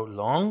just so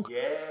long.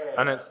 Yeah.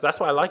 And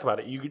that's what I like about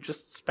it. You could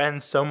just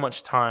spend so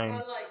much time. I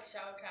like Shao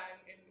Kahn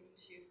and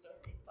Luciu's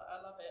story. Like,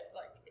 I love it.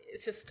 Like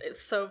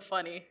it's so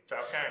funny. Cao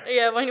Kahn.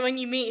 Yeah, when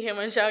you meet him,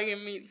 when Xiao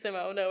Yun meets him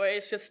out of nowhere,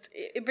 it's just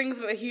it brings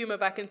a bit of humor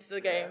back into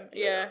the game.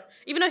 Yeah.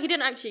 Even though he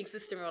didn't actually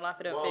exist in real life,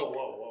 I don't think.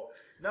 Whoa.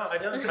 No, I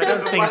don't think.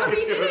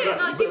 He did.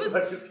 Like, he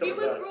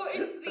was brought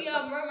into the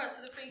romance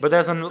of the Prince. But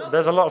there's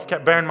a lot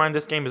of bear in mind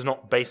this game is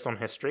not based on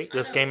history.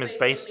 This game is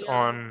based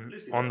on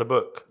the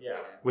book,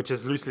 which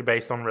is loosely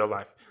based on real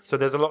life. So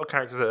there's a lot of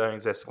characters that don't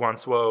exist. Guan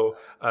Suo,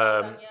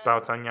 Bao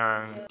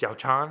Tanyang, Jiao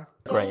Chan.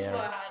 Great. I had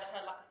like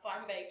a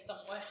fine babe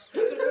somewhere.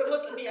 Even if it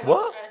wasn't the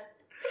What?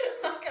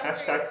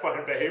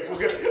 Fine, babe.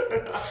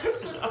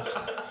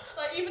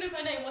 Like even if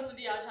her name wasn't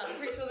Diao Chan, I'm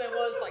pretty sure there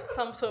was like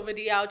some sort of a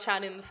Diao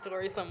Chan in the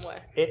story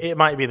somewhere. It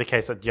might be the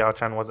case that Jiao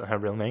Chan wasn't her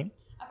real name.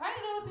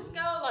 Apparently there was this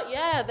girl, like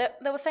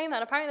they were saying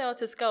that. Apparently there was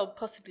this girl,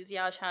 possibly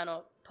Diao Chan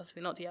or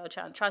possibly not Diao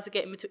Chan, tries to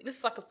get in between. This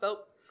is like a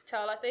folk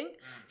tale, I think.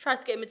 Tries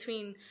to get in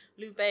between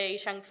Liu Bei,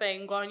 Shang Fei,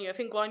 and Guan Yu. I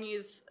think Guan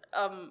Yu's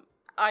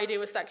idea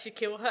was to actually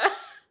kill her.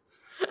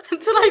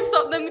 until I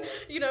stop them,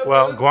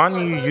 Well, Guan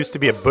Yu used to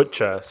be a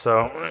butcher,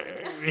 so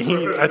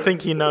I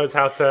think he knows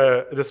how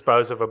to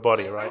dispose of a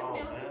body, right?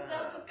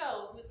 That was his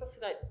goal. He was supposed to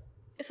be like,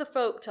 it's a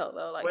folk tale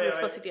though. Like, he was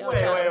supposed to be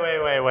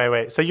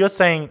Wait. So you're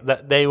saying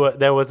that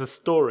there was a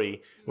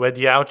story where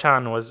Diao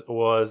Chan was trying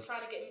to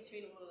get in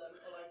between all of them.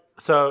 Or like,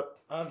 So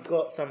I've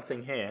got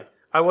something here.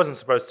 I wasn't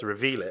supposed to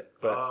reveal it,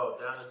 but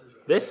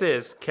this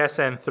is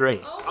Kessen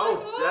 3.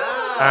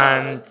 oh,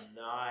 And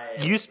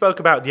Nice. you spoke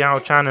about Diao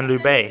Chan and Liu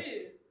Bei.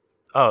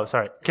 Oh,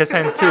 sorry.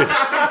 Kessen 2.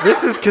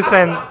 This is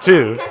Kessen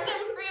 2. Kessen 3,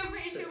 I'm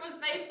pretty sure was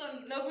based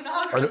on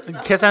Nobunaga. and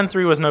stuff. Kessen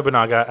 3 was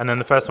Nobunaga, and then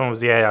the first one was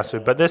the Ieyasu.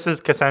 But this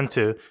is Kessen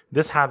 2.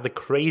 This had the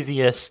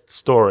craziest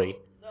story.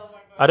 Oh my god.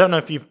 I don't know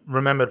if you've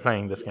remembered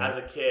playing this game. As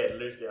a kid,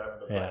 loosely I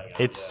remember Yeah, playing it.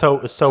 it's so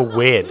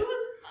weird. Who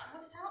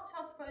was South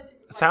supposed to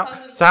be?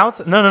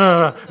 South?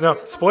 No.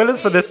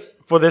 Spoilers for this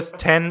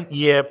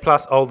 10-year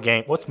plus old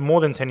game. What's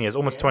more than 10 years?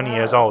 Almost 20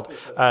 years old.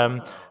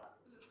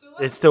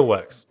 It still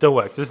works.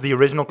 This is the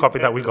original copy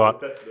that we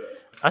got.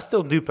 I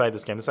still do play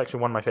this game. It's actually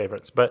one of my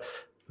favorites. But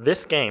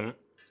this game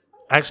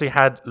actually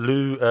had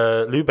Liu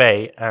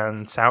Bei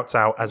and Cao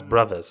Cao as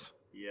brothers.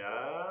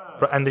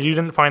 Yeah. And you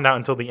didn't find out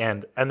until the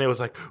end. And it was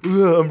like,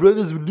 I'm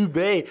brothers with Liu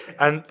Bei.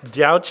 And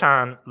Diao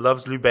Chan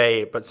loves Liu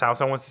Bei, but Cao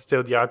Cao wants to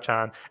steal Diao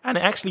Chan. And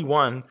it actually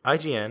won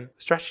IGN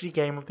Strategy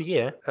Game of the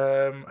Year.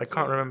 I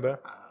can't remember.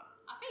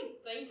 I think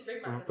they need to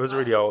bring back It was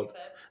really old.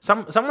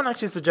 Someone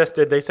actually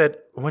suggested, they said,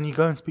 when you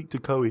go and speak to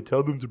Koei,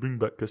 tell them to bring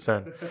back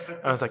Kessen.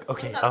 I was like,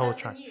 okay, I will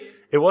try.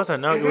 It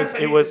wasn't. No, it was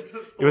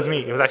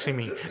me. It was actually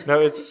me. No,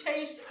 it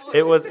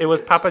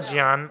was Papa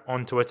Gian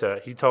on Twitter.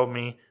 He told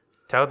me,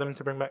 tell them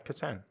to bring back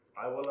Kessen.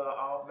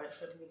 I'll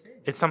mention it to the team.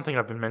 It's something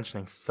I've been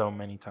mentioning so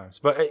many times.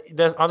 But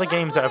there's other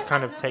games that have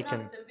kind of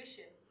taken...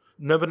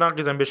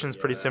 Nobunaga's Ambition is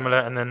pretty similar,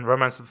 and then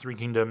Romance of the Three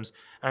Kingdoms,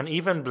 and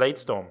even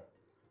Bladestorm,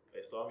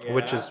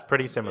 which is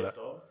pretty similar.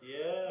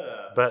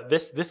 Yeah. But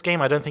this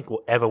game I don't think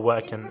will ever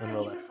work in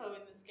real life.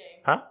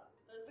 Huh?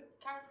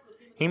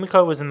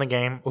 Himiko was in the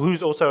game,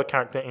 who's also a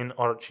character in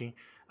Orochi.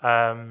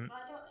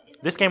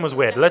 This game was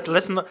weird.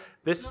 Let's not.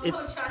 It's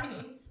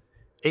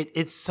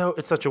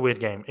such a weird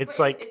game. It's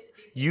like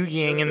Yu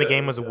Ying in the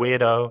game was a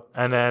weirdo,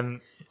 and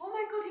then Oh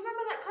my god, do you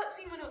remember that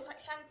cutscene when it was like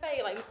Shang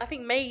Fei? Like, I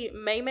think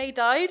Mei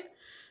died.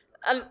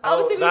 And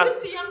obviously we were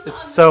too young to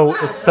understand.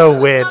 it's so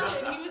weird.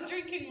 And he was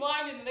drinking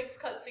wine in the next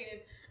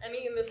cutscene and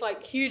eating this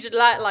like huge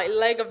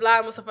leg of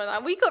lamb or something like that.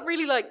 And we got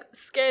really like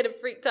scared and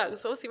freaked out.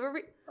 So obviously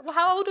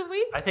how old are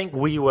we? I think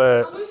we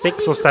were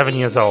 6 or 7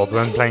 years old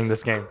when playing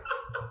this game.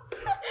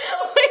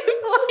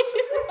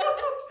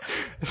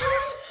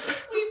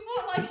 We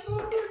fought like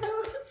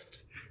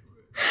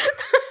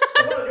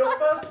What was your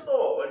first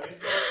thought when you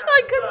saw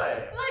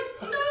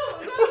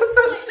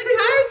the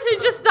character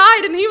just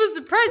died and he was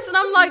the prince and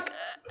I'm like,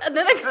 and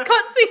the next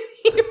cutscene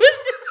he was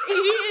just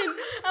eating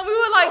and we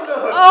were like,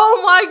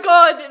 oh my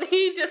god, and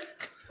he just...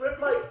 So if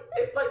a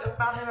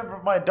family member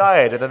of mine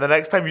died and then the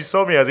next time you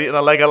saw me I was eating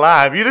a leg of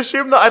lamb, you'd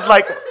assume that I'd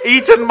like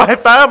eaten my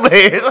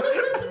family.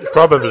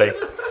 Probably.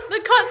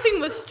 The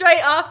cutscene was straight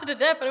after the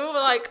death and we were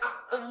like,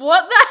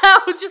 what the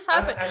hell just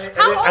happened?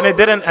 And it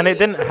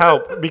didn't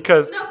help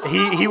because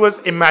he was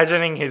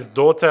imagining his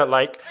daughter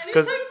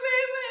because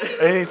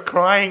and he's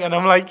crying and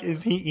I'm like,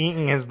 is he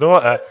eating his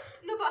daughter?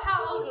 No, but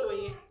how old were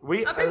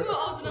we? I think we were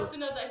old enough to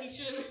know that he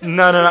shouldn't.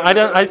 No.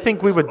 I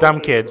think we were dumb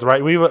kids,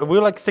 right? We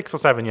were like 6 or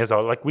 7 years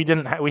old. Like we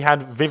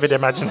had vivid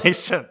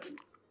imaginations.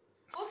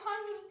 What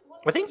time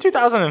was? I think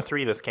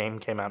 2003 this game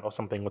came out or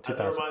something, or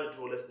 2000. I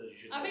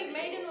think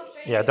made in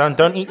Australia. Yeah,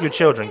 don't eat your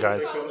children,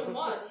 guys.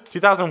 2001.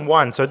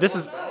 2001. So this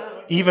is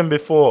even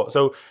before.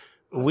 So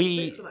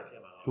we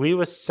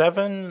were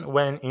 7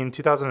 when in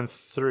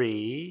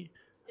 2003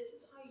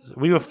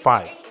 we were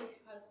 5.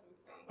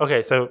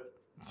 Okay, so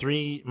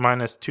 3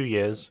 minus 2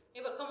 years.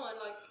 Yeah, but come on,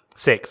 like.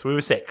 6. We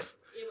were 6.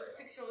 Yeah, but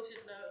 6-year-olds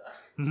should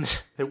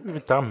know. We were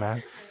dumb,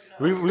 man.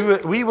 We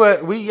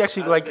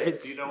actually like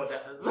it's. Do you know what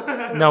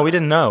that is? No, we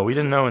didn't know. We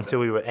didn't know until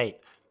we were 8.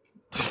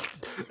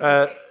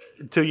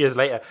 2 years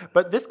later.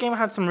 But this game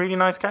had some really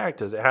nice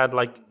characters. It had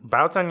like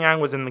Bao Tanyang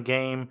was in the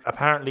game.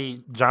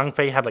 Apparently, Zhang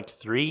Fei had like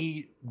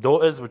 3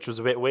 daughters, which was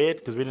a bit weird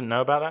because we didn't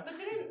know about that. But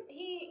didn't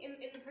he, in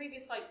the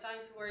previous like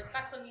Dynasty Warriors,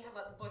 back when you had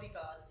like the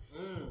bodyguards,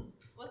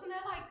 wasn't there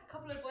like a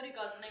couple of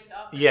bodyguards named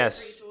after Yes,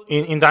 his 3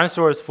 daughters? in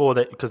Dynasty Warriors 4,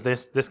 because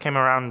this came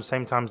around the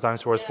same time as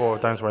Dynasty Warriors 4,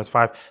 Dynasty Warriors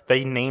 5,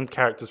 they named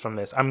characters from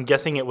this. I'm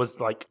guessing it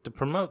was like to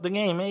promote the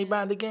game, hey,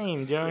 buy the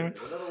game, do you know what I mean?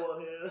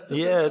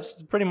 Yeah,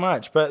 just pretty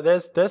much. But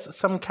there's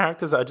some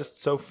characters that are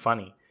just so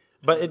funny.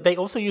 But they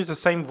also use the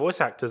same voice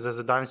actors as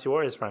the Dynasty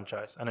Warriors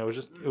franchise, and it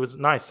was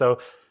nice. So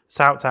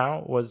Cao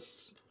Cao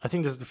was, I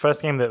think this is the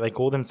first game that they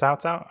called him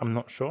Cao Cao. I'm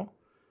not sure.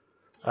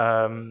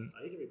 I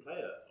think we play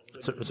it.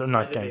 It's a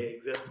nice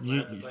game.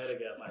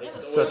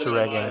 It's such a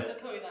rare game.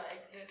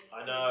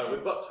 I know,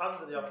 we've got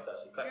tons in the office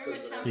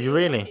actually. You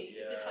really?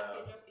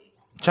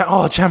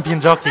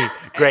 Champion Jockey.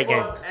 Great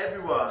game.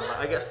 Everyone. Like,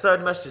 I get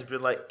certain messages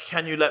being like,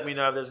 "Can you let me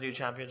know if there's a new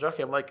Champion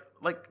Jockey?" I'm like,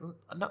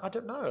 no, I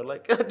don't know.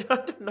 Like, I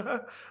don't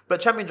know. But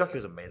Champion Jockey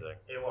was amazing.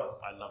 It was.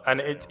 I love And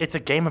it. it's a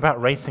game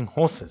about racing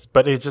horses,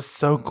 but it's just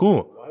so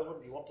cool. Why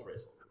wouldn't you want to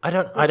race? I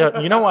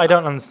don't. You know what I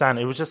don't understand?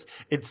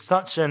 It's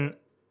such an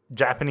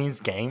Japanese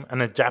game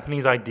and a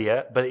Japanese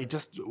idea, but it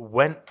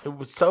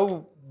was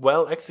so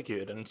well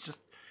executed, and it's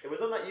just. It was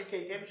on that UK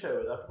game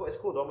show. I forgot what it's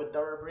called. The one with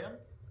Dara Brian.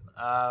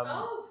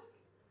 Oh.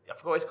 I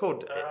forgot what it's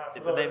called.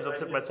 The name's on the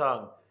tip of my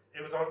tongue.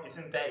 It's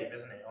in Dave,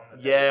 isn't it?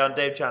 Yeah, on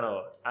Dave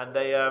Channel, and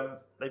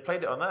they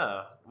played it on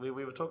there. We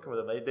were talking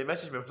with them. They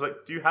messaged me. I was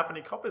like, "Do you have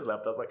any copies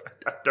left?" I was like,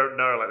 "I don't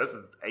know. Like, this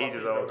is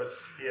ages old."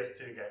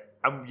 PS2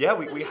 game. Yeah,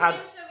 we had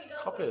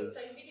copies.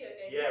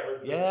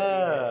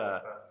 Yeah.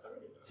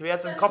 So we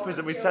had some copies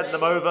and we sent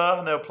them over,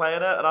 and they were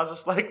playing it, and I was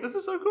just like, "This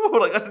is so cool!"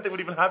 Like, I didn't think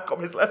we'd even have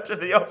copies left in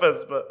the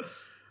office, but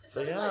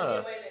so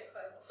yeah.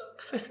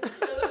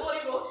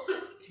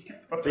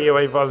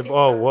 DOA volleyball.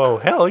 Oh, whoa.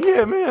 Hell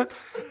yeah, man.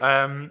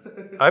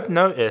 I've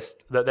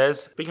noticed that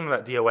speaking of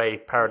that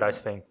DOA Paradise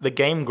thing, the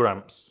Game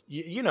Grumps.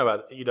 You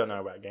don't know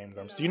about Game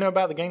Grumps. Do you know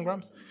about the Game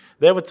Grumps?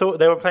 They were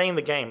playing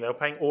the game. They were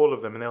playing all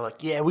of them, and they were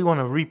like, yeah, we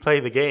want to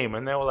replay the game.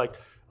 And they were like,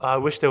 I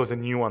wish there was a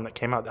new one that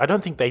came out. I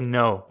don't think they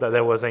know that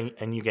there was a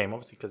new game,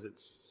 obviously, because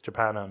it's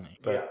Japan only.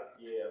 But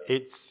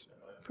it's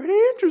pretty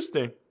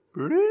interesting.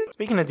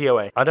 Speaking of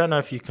DOA, I don't know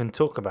if you can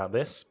talk about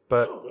this,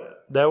 but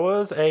there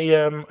was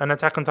an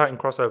Attack on Titan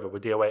crossover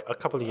with DOA a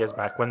couple of years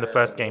back when the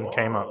first game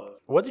came up.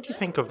 What did you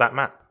think of that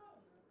map?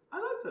 I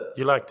liked it.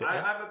 You liked it?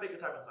 Yeah? I'm a big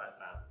Attack on Titan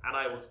fan, and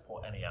I will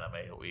support any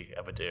anime that we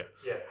ever do.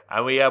 Yeah.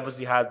 And we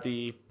obviously had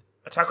the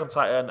Attack on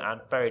Titan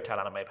and Fairy Tail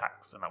anime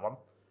packs in that one.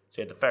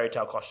 So you had the Fairy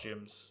Tail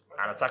costumes,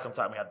 and Attack on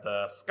Titan we had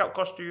the Scout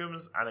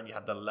costumes, and then you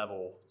had the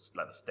level,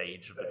 like the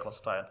stage of the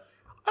Colossal Titan.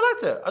 I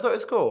liked it. I thought it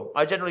was cool.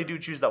 I generally do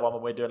choose that one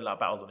when we're doing like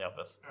battles in the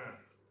office,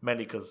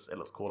 mainly because it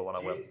looks cooler when I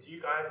win. Do you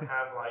guys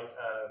have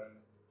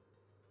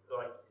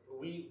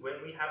when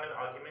we have an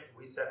argument,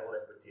 we settle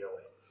it with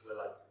DOA. We're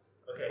like,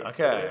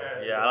 okay,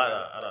 yeah, I like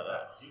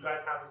that. Do you guys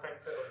have the same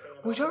sort of thing?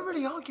 We don't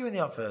really argue in the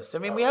office. I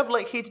mean, we have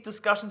like heated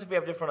discussions if we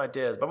have different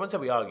ideas, but I wouldn't say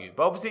we argue.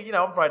 But obviously,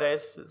 on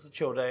Fridays it's a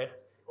chill day.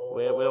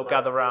 We'll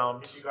gather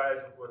around. If you guys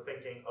were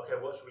thinking, okay,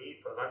 what should we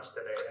eat for lunch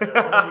today? And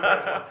then one of you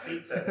guys wants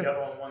pizza, the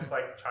other one wants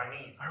like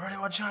Chinese. I really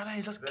want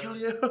Chinese. Let's kill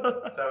you.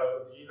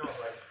 So do you not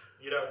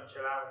you don't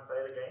chill out and play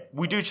the game?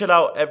 We do chill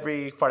out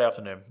every Friday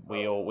afternoon.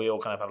 We all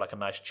kind of have like a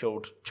nice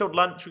chilled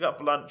lunch. We go out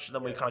for lunch, and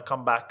then we kind of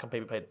come back and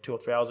maybe play 2 or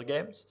 3 hours of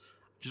games,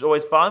 which is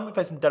always fun. We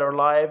play some Dead or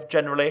Alive.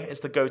 Generally, it's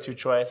the go-to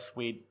choice.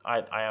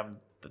 I am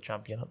the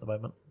champion at the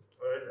moment.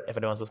 If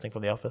anyone's listening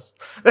from the office,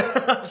 I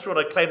just want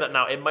to claim that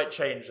now. It might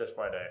change this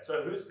Friday.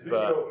 So who's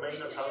your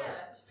main opponent?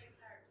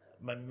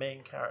 My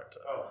main character.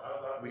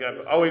 Oh, we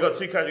got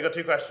two characters. We got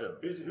 2 questions.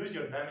 Who's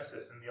your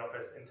nemesis in the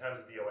office in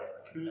terms of DOA?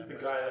 Like, who's the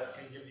guy that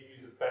can give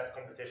you the best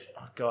competition?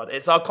 Oh God,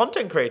 it's our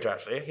content creator.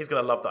 Actually, he's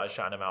gonna love that I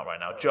shout him out right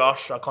now.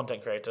 Josh, our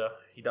content creator.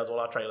 He does all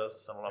our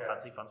trailers and all our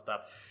fancy fun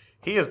stuff.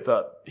 He's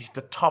the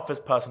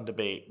toughest person to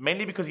beat,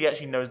 mainly because he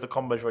actually knows the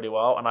combos really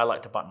well, and I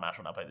like to button mash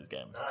when I play these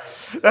games.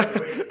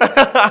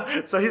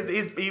 Nice. So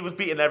he was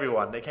beating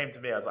everyone. They came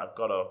to me. I was like, I've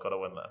got to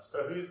win this.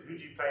 So who do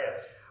you play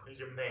as? Who's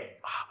your main?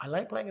 I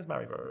like playing as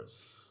Mary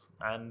Rose,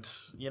 and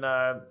Oh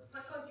my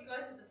God, you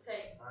guys are the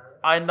same.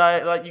 I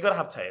know, like you gotta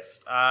have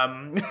taste.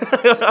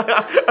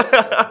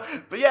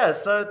 But yeah,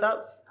 so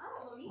that's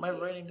my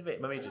reigning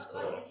debate. Mamiji's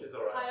cool.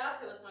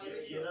 Hayato was my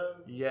original.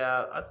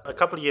 Yeah. A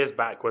couple of years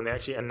back when they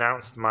actually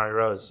announced Mari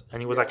Rose,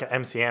 and he was like an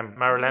MCM,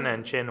 Marilena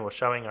and Chin were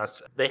showing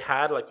us, they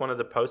had like one of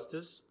the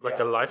posters, like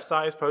a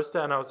life-size poster,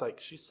 and I was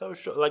like, she's so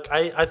short. Like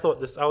I thought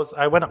this,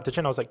 I went up to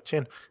Chin, I was like,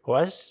 Chin,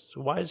 why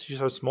is she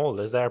so small?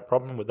 Is there a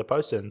problem with the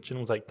poster? And Chin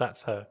was like,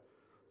 that's her.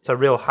 It's her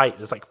real height.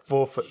 It's like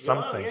 4 foot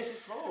something. Yeah,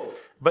 she's small.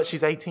 But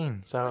she's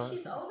 18, so...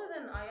 She's older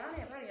than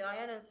Ayane, apparently.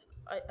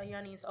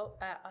 Ayane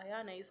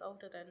is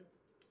older than...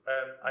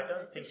 I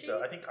don't think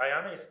so. I think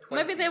Ayane is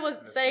 20. Maybe they were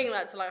saying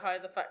that to like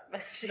hide the fact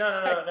that she's...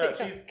 No.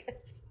 She's...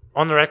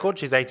 On the record,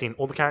 she's 18.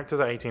 All the characters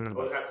are 18 and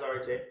above. All the characters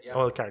are 18. Yeah.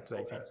 All the characters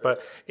are 18.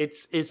 But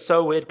it's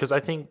so weird because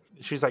I think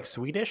she's like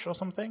Swedish or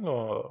something,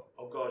 or...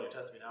 Oh God, you're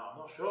testing me now. I'm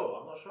not sure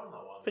on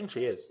that one. I think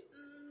she is.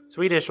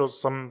 Swedish or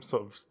some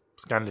sort of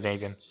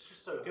Scandinavian. She's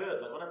just so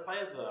good. Like when I play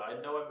as her,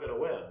 I know I'm gonna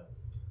win.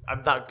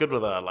 I'm that good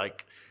with her.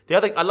 Like the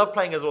other, I love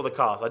playing as all the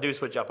cast. I do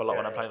switch up a lot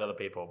when I'm playing with other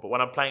people, but when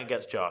I'm playing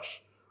against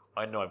Josh,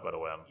 I know I've got to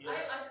win.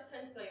 I just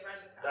tend to play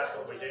random characters. That's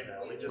what we do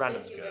now.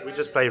 Random's good. We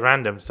just play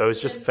random, so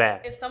it's just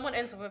fair. If someone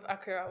ends up with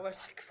Akira, we're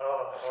like...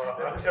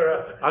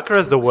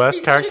 Akira's the worst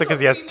He's character only because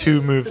he got has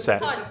 2 2 movesets.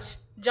 Punch,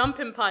 jump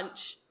and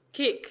punch,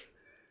 kick,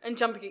 and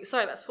jump and kick.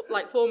 Sorry, that's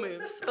like 4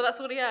 moves, but that's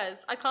what he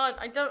has. I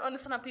don't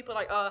understand how people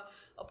like are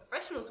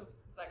professionals with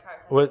that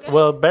character.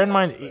 Well, bear in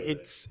mind,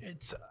 it's.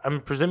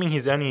 I'm presuming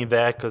he's only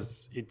there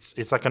because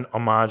it's like an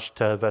homage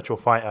to Virtual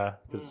Fighter.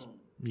 Because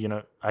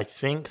I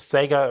think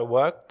Sega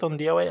worked on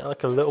DOA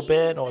like a little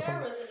bit or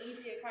something. Sarah's an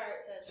easier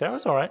character.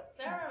 Sarah's alright.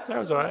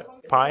 Sarah's alright.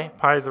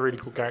 Pi is a really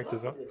cool character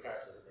as well.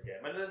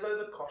 And there's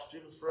loads of costumes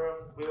costumes for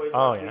them. We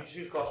always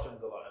we choose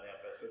costumes a lot in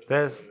the office.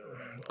 There's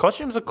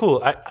costumes are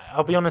cool.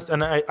 I'll be honest,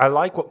 and I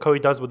like what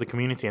Koei does with the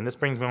community, and this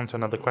brings me on to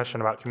another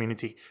question about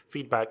community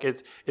feedback.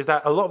 Is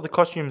that a lot of the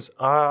costumes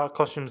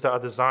that are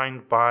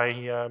designed by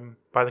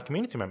the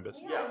community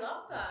members. Yeah, I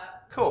love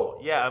that. Cool.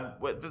 Yeah,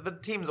 the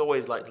teams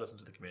always like to listen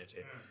to the community.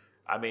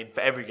 I mean,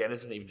 for every game,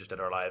 this isn't even just Dead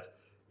or Alive.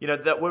 You know,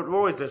 that we're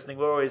always listening.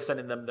 We're always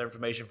sending them their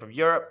information from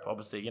Europe.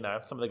 Obviously, you know,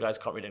 some of the guys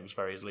can't read English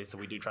very easily, so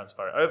we do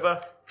transfer it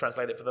over,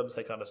 translate it for them so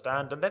they can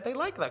understand, and they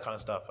like that kind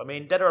of stuff. I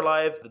mean, Dead or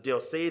Alive, the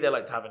DLC, they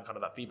like to having kind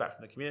of that feedback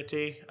from the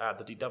community.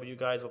 The DW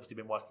guys have obviously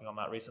been working on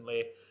that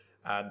recently.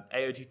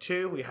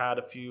 AOT2, we had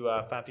a few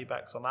fan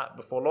feedbacks on that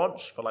before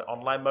launch for like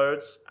online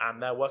modes,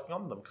 and they're working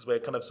on them because we're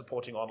kind of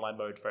supporting online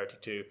mode for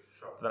AOT2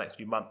 for the next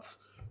few months.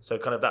 So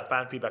kind of that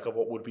fan feedback of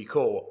what would be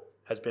cool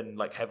has been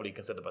like heavily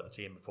considered by the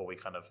team before we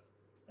kind of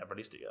have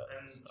released it yet.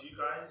 And do you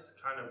guys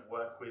kind of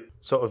work with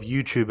sort of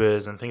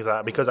YouTubers and things like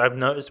that? Because I've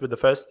noticed with the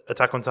first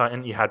Attack on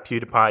Titan, you had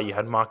PewDiePie, you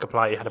had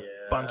Markiplier, you had a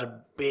bunch of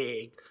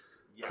big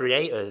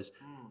creators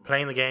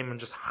playing the game and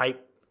just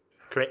hype.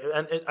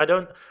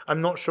 And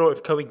I'm not sure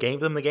if Koei gave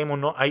them the game or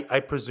not. I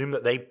presume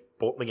that they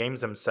bought the games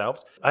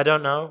themselves. I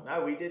don't know.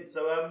 No, we did.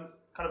 So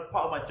kind of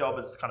part of my job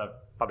as kind of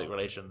public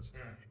relations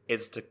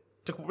is to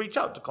reach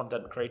out to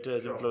content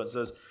creators,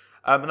 influencers.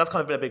 And that's kind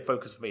of been a big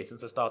focus for me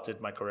since I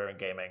started my career in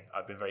gaming.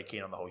 I've been very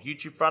keen on the whole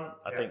YouTube front.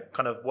 I think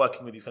kind of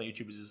working with these kind of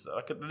YouTubers is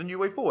like the new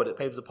way forward. It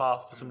paves the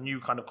path for some new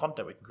kind of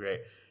content we can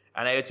create.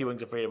 And AOT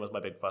Wings of Freedom was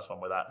my big first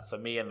one with that. So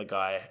me and the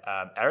guy,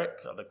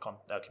 Eric, the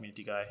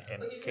community guy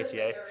in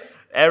KTA.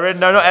 Aaron,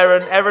 no, not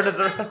Aaron. Aaron is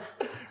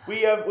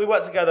we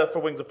worked together for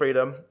Wings of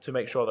Freedom to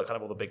make sure that kind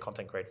of all the big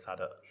content creators had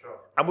it. Sure.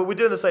 And we're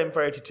doing the same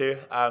for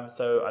AOT2.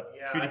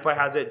 PewDiePie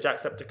has it,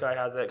 Jacksepticeye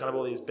has it, kind of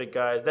all these big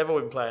guys. They've all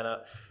been playing it.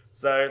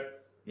 So...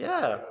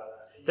 yeah,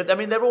 I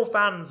mean they're all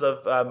fans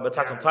of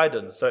Attack on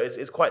Titan, so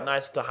it's quite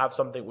nice to have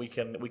something we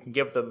can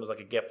give them as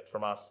like a gift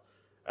from us,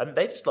 and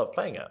they just love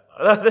playing it.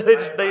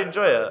 they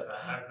enjoy it.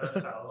 I've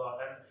noticed that a lot.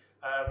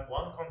 And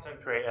one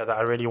content creator that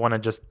I really want to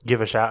just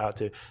give a shout out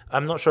to,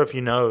 I'm not sure if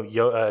you know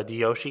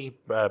Yoshi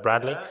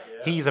Bradley.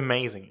 He's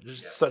amazing.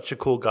 Just such a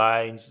cool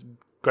guy. He's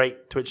a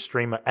great Twitch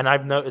streamer, and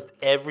I've noticed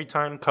every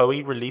time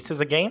Koei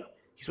releases a game,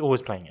 he's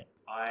always playing it,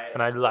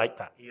 and I like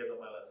that. He is on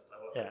my list.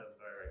 Yeah.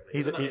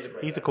 He's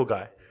a cool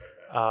guy.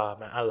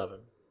 Man, I love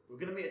him. We were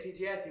going to meet at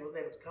TGS. He wasn't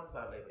able to come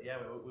sadly, but yeah,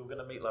 we were going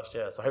to meet last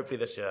year. So hopefully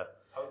this year,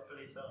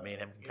 Hopefully so. me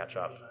and him can catch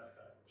up.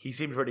 He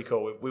seems really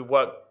cool. We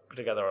work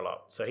together a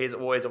lot, so he's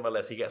always on my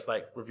list. He gets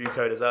like review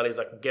code as early as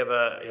I can give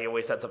it. He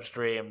always sets up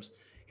streams.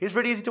 He's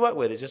really easy to work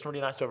with. He's just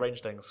really nice to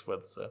arrange things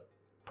with. So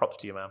props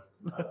to you, man.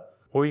 What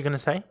were you gonna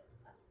say?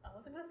 I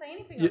wasn't going to say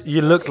anything.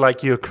 You look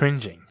like you're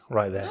cringing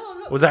right there. No, I'm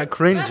not. Was that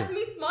cringing? That's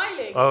me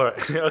smiling. All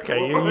right.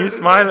 Okay. You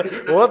smiling?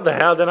 What the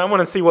hell? Then I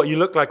want to see what you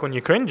look like when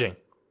you're cringing.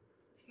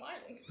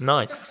 Smiling.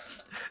 Nice.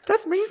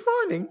 That's me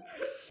smiling.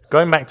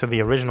 Going back to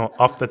the original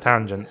Off the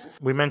Tangents,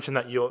 we mentioned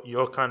that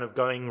you're kind of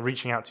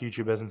reaching out to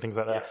YouTubers and things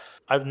like that.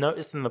 I've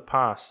noticed in the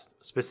past,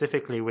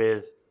 specifically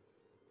with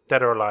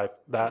Dead or Alive,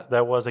 that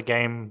there was a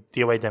game,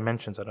 DOA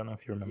Dimensions. I don't know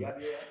if you remember.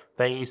 Yeah.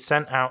 They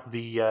sent out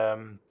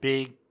the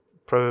big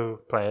pro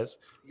players,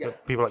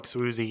 people like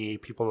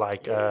Swoozy, people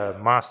like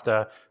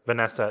Master,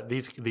 Vanessa,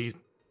 these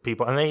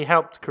people, and they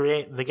helped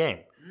create the game.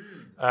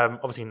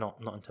 Obviously not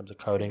in terms of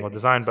coding or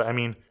design, but I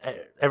mean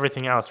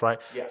everything else, right?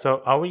 Yeah.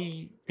 So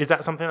is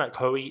that something that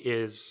Koei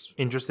is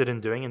interested in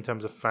doing in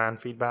terms of fan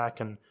feedback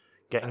and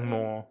getting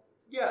more?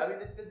 Yeah, I mean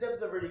the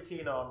devs are really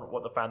keen on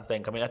what the fans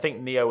think. I mean I think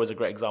Neo was a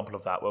great example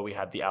of that, where we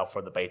had the alpha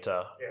and the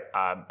beta,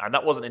 and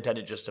that wasn't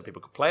intended just so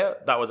people could play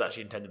it. That was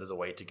actually intended as a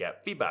way to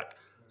get feedback.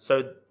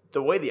 So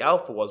the way the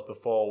alpha was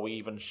before we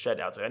even shared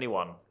it out to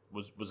anyone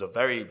was a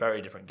very,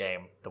 very different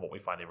game than what we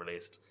finally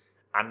released.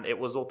 And it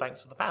was all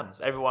thanks to the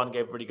fans. Everyone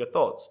gave really good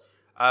thoughts.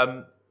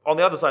 On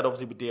the other side,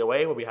 obviously, with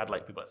DOA, where we had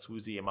like people like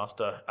Swoozy and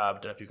Master. I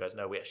don't know if you guys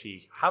know, we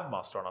actually have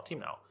Master on our team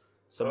now.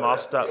 So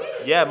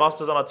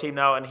Master's on our team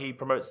now, and he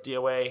promotes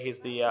DOA. He's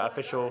the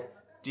official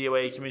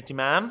DOA community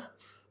man.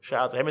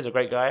 Shout out to him. He's a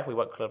great guy. We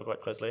work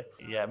quite closely.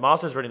 Yeah,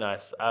 Master's really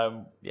nice.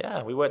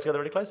 We work together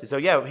really closely. So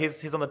yeah,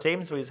 he's on the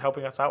team, so he's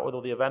helping us out with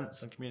all the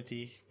events and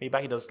community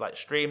feedback. He does like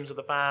streams with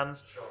the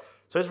fans. Sure.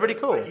 So it's really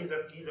cool. But he's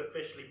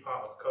officially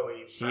part of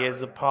Koei's family. He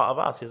is a part of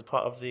us. He's a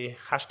part of the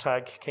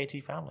hashtag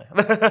KT family.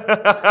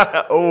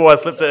 Oh, I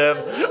slipped it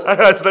in.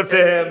 I slipped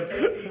it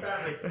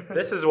in.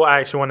 This is what I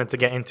actually wanted to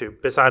get into,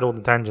 beside all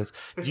the tangents.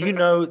 Do you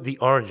know the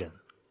origin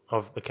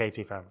of the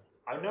KT family?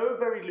 I know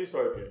very loose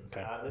origins.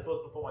 Okay. This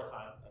was before my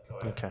time at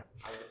Koei. Okay.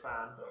 I was a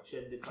fan.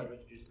 Chin did try to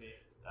introduce me.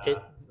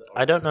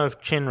 I don't know if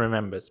Chin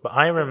remembers, but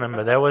I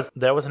remember there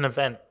was an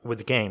event with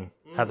the game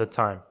at the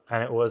time,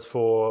 and it was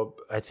for,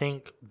 I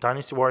think,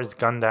 Dynasty Warriors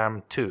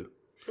Gundam 2.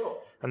 Sure.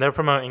 And they were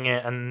promoting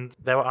it, and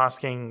they were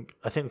asking,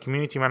 I think the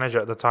community manager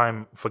at the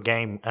time for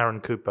game,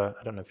 Aaron Cooper,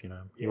 I don't know if you know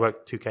him, he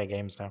worked 2K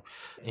Games now.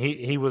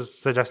 He was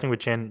suggesting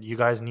with Chin, you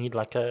guys need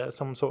like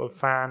some sort of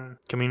fan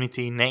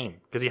community name,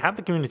 because you have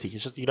the community,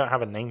 it's just you don't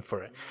have a name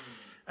for it.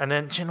 And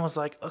then Chin was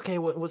like, okay,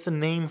 what's the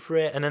name for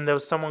it? And then there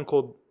was someone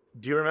called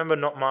Do you remember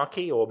Not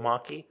Marky or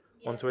Marky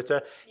on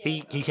Twitter?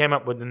 He came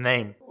up with the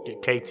name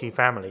KT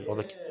Family or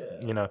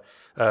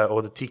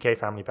or the TK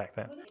Family back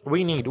then.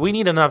 We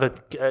need another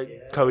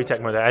Koei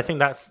Tecmo Day. I think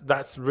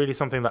that's really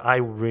something that I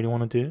really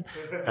want to do.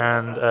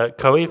 And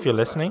Koei, if you're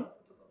listening,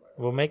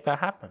 we'll make that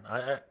happen.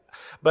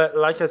 But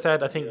like I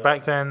said, I think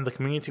back then the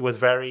community was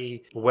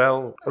very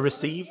well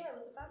received.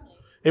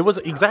 It was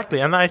exactly,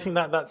 and I think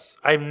that's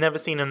I've never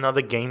seen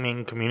another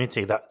gaming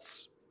community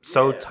that's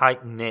so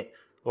tight knit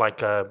like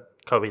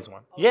Koei's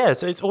one. Yeah,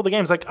 so it's all the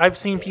games. Like I've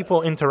seen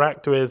people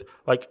interact with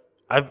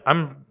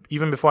I'm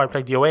even before I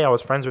played DOA, I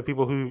was friends with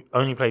people who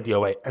only played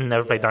DOA and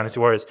never played Dynasty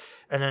Warriors.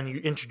 And then you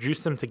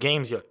introduce them to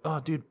games, you're like, oh,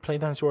 dude, play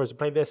Dynasty Warriors,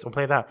 play this, or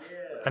play that.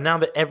 And now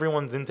that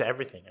everyone's into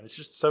everything, and it's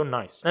just so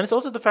nice. And it's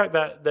also the fact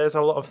that there's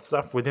a lot of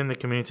stuff within the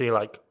community,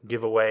 like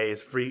giveaways,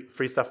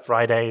 free stuff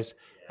Fridays.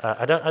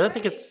 I don't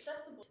think it's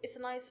a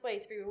nice way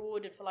to be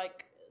rewarded for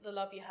like the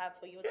love you have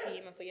for your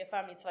team and for your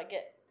family to like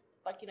get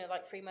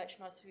like free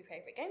merchandise for your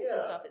favorite games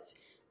and stuff.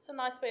 It's a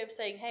nice way of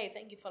saying, hey,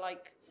 thank you for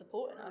like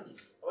supporting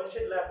us. When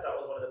Chin left, that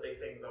was one of the big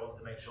things I wanted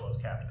to make sure was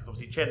kept, because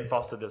obviously Chin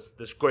fostered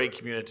this great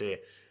community,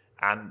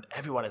 and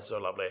everyone is so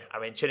lovely. I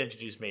mean, Chin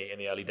introduced me in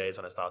the early days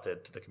when I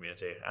started to the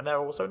community, and they're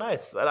all so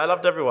nice, and I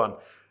loved everyone.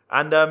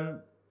 And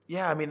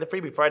I mean, the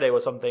Freebie Friday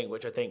was something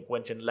which I think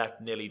when Chin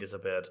left nearly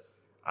disappeared.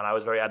 And I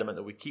was very adamant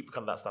that we keep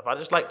kind of that stuff. I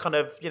just like kind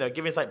of,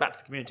 giving something back to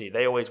the community.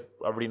 They always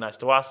are really nice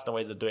to us, and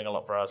always are doing a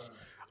lot for us.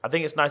 I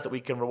think it's nice that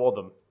we can reward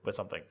them with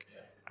something.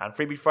 And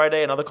Freebie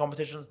Friday and other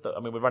competitions,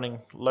 we're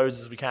running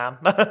loads as we can.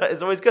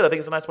 It's always good. I think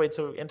it's a nice way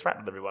to interact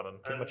with everyone and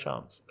give them a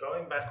chance.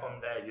 Going back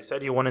on there, you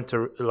said you wanted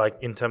to,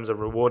 in terms of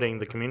rewarding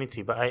the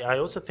community, but I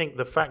also think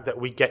the fact that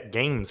we get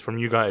games from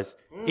you guys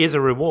is a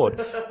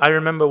reward. I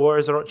remember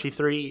Warriors Orochi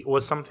 3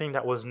 was something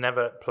that was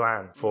never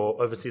planned for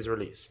overseas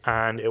release.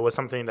 And it was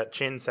something that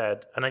Chin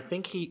said, and I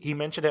think he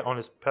mentioned it on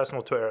his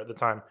personal Twitter at the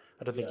time.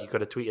 I don't think he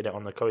could have tweeted it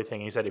on the Koei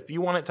thing. He said, if you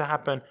want it to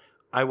happen,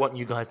 I want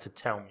you guys to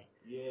tell me.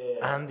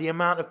 Yeah. And the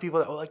amount of people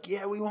that were like,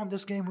 yeah, we want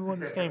this game.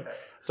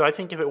 So I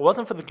think if it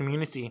wasn't for the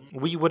community,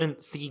 we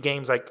wouldn't see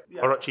games like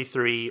Orochi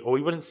 3, or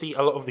we wouldn't see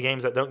a lot of the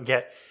games that don't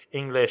get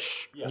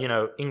English,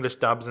 English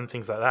dubs and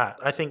things like that.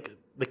 I think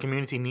the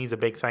community needs a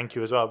big thank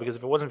you as well, because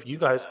if it wasn't for you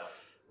guys,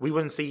 we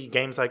wouldn't see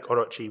games like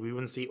Orochi, we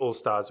wouldn't see All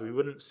Stars, we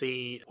wouldn't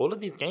see all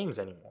of these games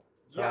anymore.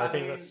 So I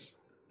think that's...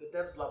 The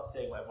devs love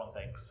seeing what everyone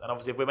thinks. And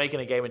obviously, if we're making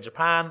a game in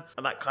Japan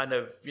and that kind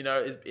of,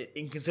 is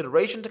in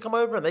consideration to come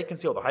over and they can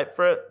see all the hype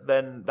for it,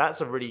 then that's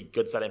a really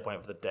good selling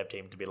point for the dev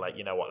team to be like,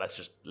 you know what,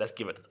 let's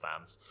give it to the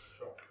fans.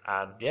 Sure.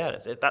 And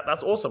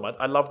that's awesome.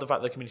 I love the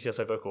fact that the community is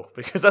so vocal,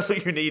 because that's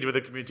what you need with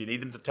the community. You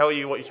need them to tell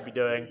you what you should be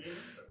doing.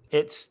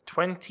 It's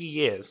 20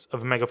 years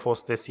of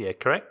Megaforce this year,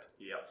 correct?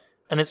 Yeah.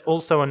 And it's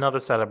also another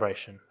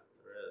celebration.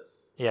 There is.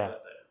 Yeah.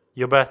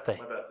 Your birthday.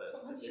 My birthday.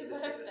 What's your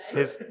birthday?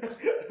 When is my birthday?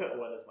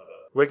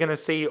 We're going to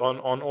see on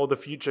all the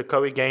future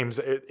Koei games,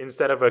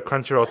 instead of a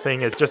Crunchyroll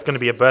thing, it's just going to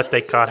be a birthday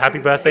card. Happy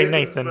birthday,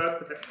 Nathan.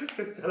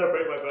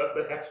 Celebrate my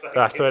birthday.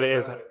 That's what it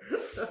is. No,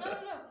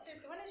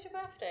 seriously, when is your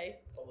birthday?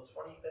 It's on the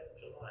 25th of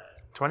July.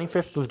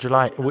 25th of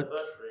July.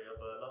 Anniversary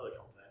of another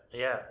company.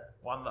 Yeah.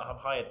 One that have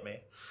hired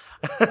me.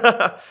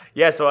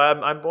 So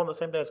I'm born the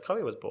same day as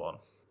Koei was born.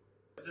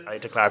 I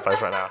need to clarify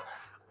this right now.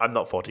 I'm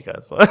not 40,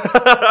 guys.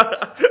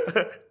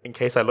 In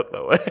case I look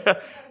that way.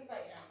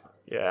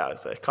 Yeah, I'd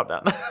say, calm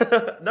down.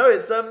 No,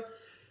 it's,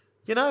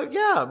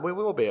 we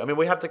will be. I mean,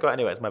 we have to go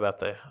anyway. It's my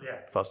birthday. Yeah.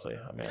 Firstly,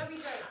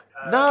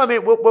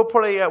 we'll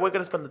probably, we're going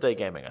to spend the day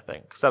gaming, I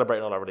think,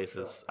 celebrating all our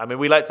releases. I mean,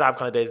 we like to have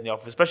kind of days in the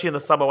office, especially in the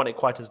summer when it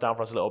quietens down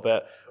for us a little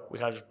bit. We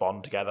kind of just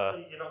bond together.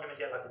 So you're not going to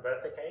get like a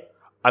birthday cake?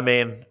 I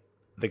mean,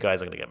 the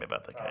guys are going to get me a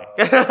birthday cake.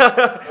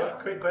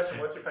 Quick question,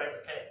 what's your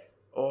favorite cake?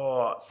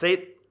 Oh,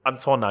 see, I'm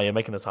torn now. You're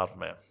making this hard for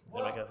me.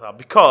 You're making this hard.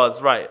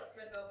 Because, right.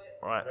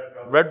 Right.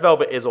 Red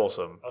Velvet is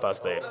awesome,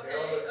 firstly.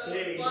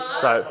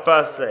 So,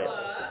 firstly,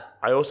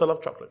 I also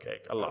love chocolate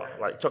cake a lot.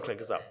 Like, chocolate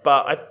cake is up.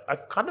 But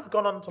I've kind of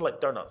gone on to, like,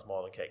 donuts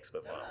more than cakes a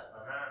bit more.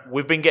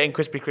 We've been getting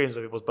Krispy Kremes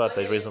for people's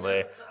birthdays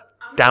recently.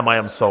 Damn, I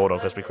am sold on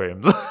Krispy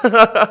Kremes.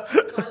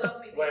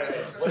 Wait,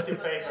 what's your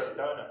favorite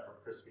donut from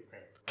Krispy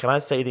Kreme? Can I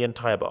say the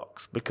entire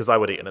box? Because I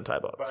would eat an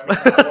entire box.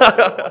 But, what kind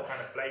of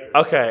flavors?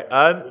 Okay,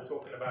 we're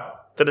talking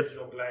about the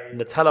original glaze.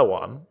 Nutella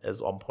one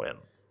is on point.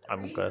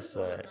 I'm going to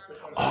say...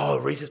 Oh,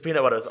 Reese's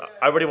Peanut Butters.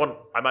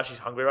 I'm actually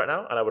hungry right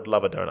now, and I would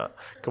love a donut.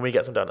 Can we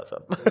get some donuts then?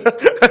 We can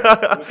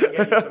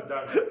get you some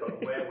donuts,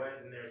 but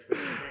where's the nearest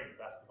Krispy Kreme?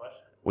 That's the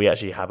question. We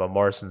actually have a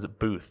Morrison's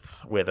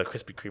booth with a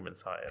Krispy Kreme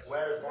inside.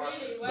 Where is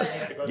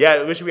Morrison's?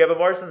 Yeah, we have a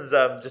Morrison's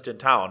just in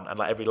town, and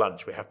like every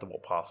lunch we have to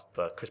walk past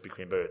the Krispy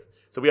Kreme booth.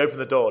 So we open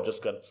the door,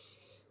 just go, and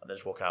then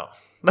just walk out.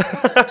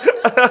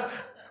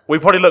 We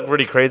probably look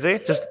really crazy,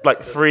 just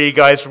like three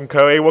guys from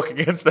Koei walking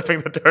in, sniffing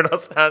the donut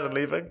stand and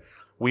leaving.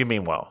 We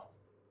mean well.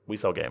 We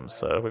sell games,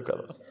 so we've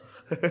got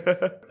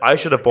that. I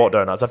should have bought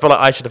donuts. I feel like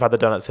I should have had the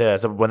donuts here,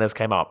 so when this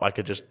came up, I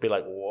could just be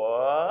like,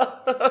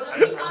 what?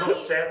 Not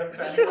share them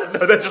to anyone.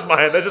 No, they're just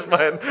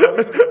mine.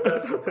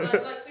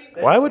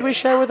 Why would we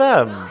share with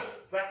them?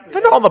 Exactly.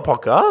 They're not on the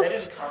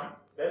podcast.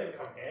 They didn't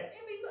come here.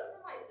 Yeah, we've got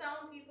some like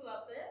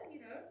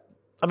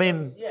I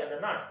mean, Yeah,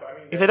 they're nice, but I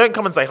mean, if they don't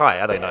come and say hi,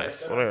 are they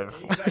nice? I mean,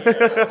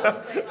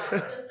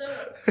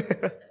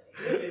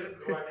 This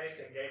is why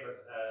Nathan gave us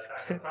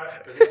Attack on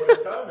Titan, because he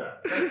wanted donuts.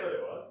 That's what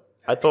it was.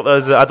 I thought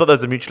there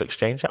was a mutual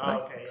exchange happening,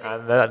 Okay.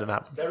 and that didn't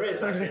happen. There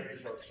is actually a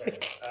mutual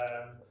exchange.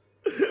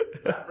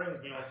 That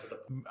brings me on to the.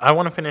 I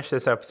want to finish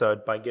this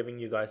episode by giving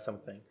you guys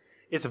something.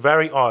 It's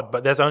very odd,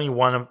 but there's only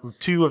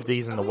two of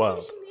these in the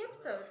world. Finishing the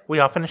episode. We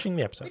are finishing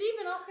the episode. We didn't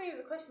even ask any of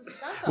the questions we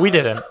answered. We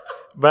didn't,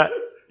 but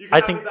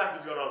I think back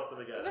if you want to ask them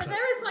again. But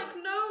there is like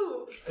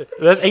no.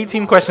 there's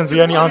 18 questions.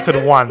 We only answered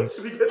one.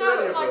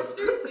 No, like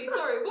seriously,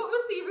 sorry. What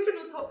was the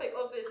original topic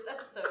of this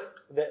episode?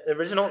 The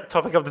original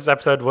topic of this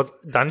episode was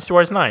Dynasty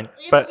Warriors 9,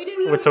 Yeah, but we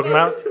didn't we're even talking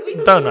go- about we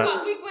talked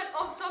donuts. We went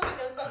off topic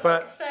and stuff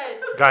But, like said.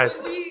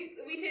 guys-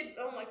 we did.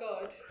 Oh my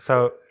god.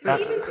 So Did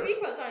we even speak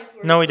about Dynasty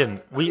Warriors? no, we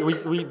didn't.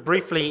 We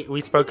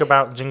briefly spoke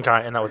about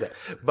Jinkai and that was it.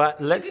 But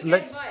let's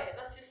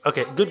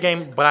okay, good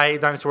game by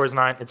Dynasty Warriors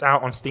 9. It's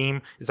out on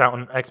Steam. It's out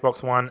on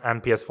Xbox One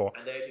and PS4.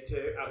 And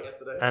AOT2 out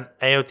yesterday. And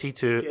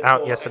AOT2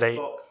 out yesterday.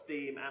 Xbox,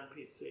 Steam, and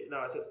PC. No,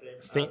 I said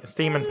Steam.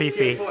 Steam and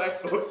PC.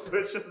 PS4, Xbox,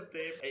 Switch, and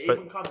Steam. It But-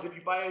 even comes if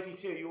you buy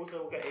AOT2. You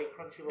also will get a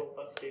Crunchyroll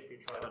 30-day free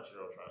trial.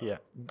 Crunchyroll trial. Yeah,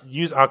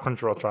 use our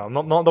Crunchyroll trial,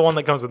 not the one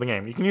that comes with the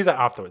game. You can use that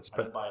afterwards,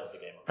 but Buy the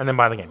game. and then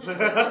buy the game.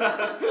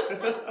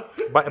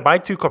 buy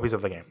 2 copies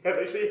of the game. Yeah,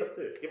 make sure you have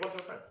two. Give one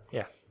to a friend.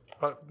 Yeah.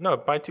 No,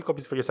 buy 2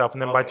 copies for yourself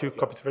and then buy 2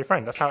 copies for your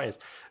friend. That's how it is.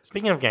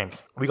 Speaking of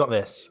games, we got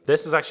this.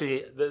 This is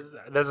actually,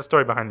 there's a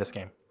story behind this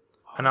game.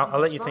 And I'll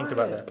let you think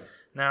about that.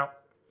 Now,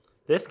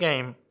 this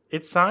game,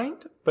 it's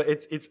signed, but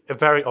it's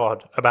very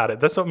odd about it.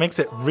 That's what makes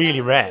it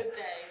really rare.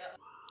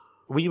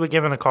 We were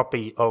given a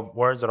copy of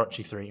Warriors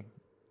Orochi 3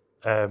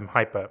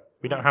 Hyper.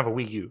 We don't have a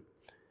Wii U.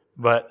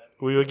 But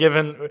we were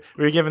given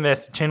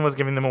this. Chin was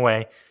giving them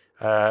away.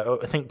 I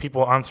think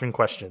people answering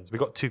questions. We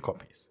got 2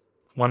 copies.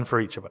 One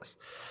for each of us.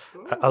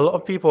 A lot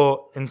of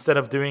people, instead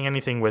of doing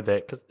anything with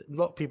it, because a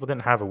lot of people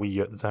didn't have a Wii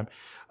U at the time,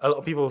 a lot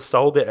of people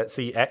sold it at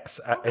CX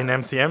in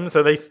MCM,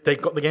 so they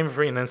got the game for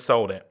free and then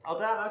sold it, Oh,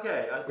 damn,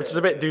 okay. which is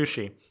a bit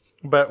douchey.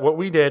 But what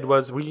we did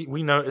was we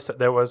noticed that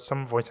there was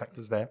some voice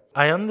actors there.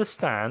 I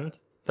understand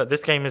that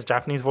this game is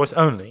Japanese voice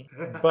only,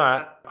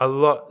 but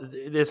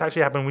this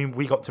actually happened.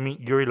 We got to meet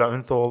Yuri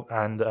Lowenthal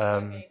and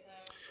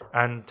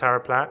Tara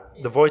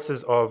Platt, the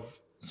voices of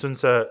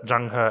Sunse,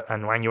 Zhang He,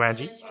 and Wang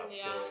Yuanji.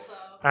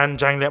 And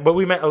Zhang Liang, but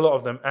we met a lot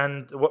of them,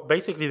 and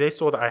basically they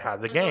saw that I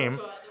had the game,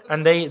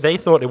 and they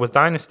thought it was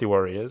Dynasty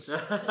Warriors,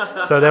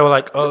 so they were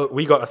like, "Oh,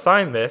 we got to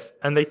sign this,"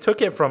 and they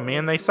took it from me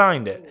and they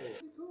signed it.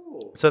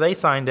 So they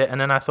signed it,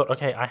 and then I thought,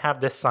 okay, I have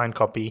this signed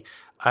copy.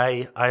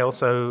 I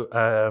also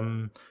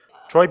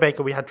Troy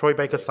Baker. We had Troy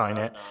Baker sign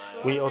it.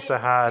 We also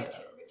had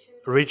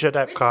Richard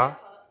Epcar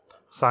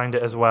signed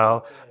it as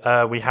well.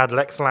 We had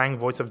Lex Lang,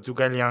 voice of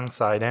Zhuge Liang,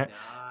 sign it.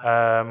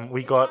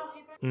 We got.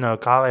 No,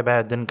 Carl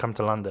Ebert didn't come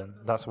to London.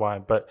 That's why.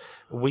 But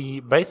we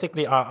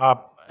basically,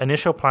 our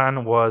initial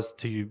plan was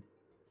to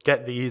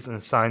get these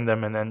and sign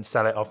them and then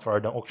sell it off for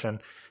an auction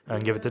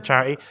and give it to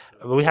charity.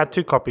 We had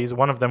 2 copies.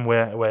 One of them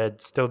we're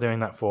still doing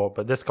that for,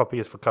 but this copy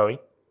is for Koei.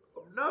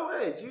 No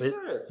way. You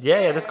serious?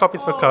 Yeah, this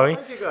copy's for Koei.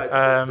 Thank you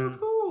guys. This is so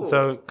cool.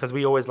 So, because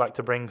we always like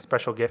to bring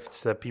special gifts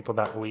to people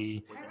that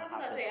we... I remember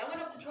that day. I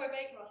went up to Troy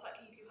Baker and I was like,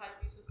 "Can you do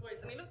Hayabusa's voice?"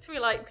 And he looked to me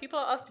like, people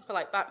are asking for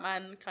like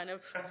Batman kind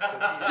of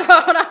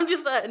stuff, and I'm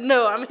just like,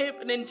 "No, I'm here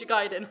for Ninja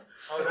Gaiden."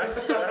 Oh,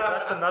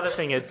 that's another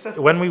thing. It's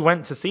when we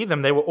went to see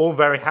them, they were all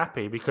very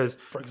happy because,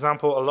 for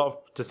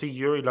example, to see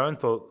Yuri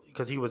Lowenthal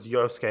because he was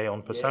Yosuke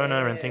on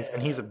Persona and things,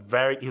 and he's a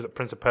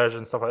Prince of Persia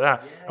and stuff like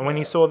that. And when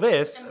he saw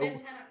this,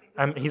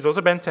 and he's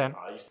also Ben 10.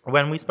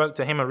 When we spoke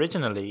to him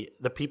originally,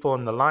 the people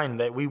in the line,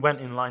 we went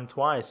in line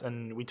twice,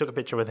 and we took a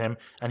picture with him,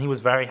 and he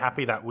was very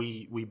happy that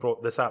we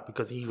brought this up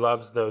because he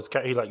loves those.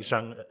 He loves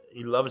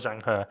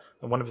Zhang He,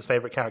 and one of his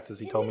favorite characters.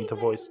 He told me to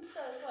voice.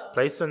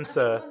 Plays Sun Ce,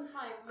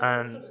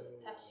 and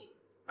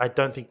I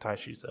don't think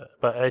Taishi's there,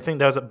 but I think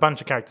there's a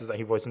bunch of characters that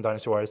he voiced in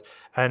Dynasty Warriors,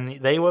 and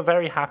they were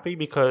very happy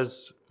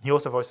because he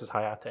also voices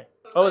Hayate.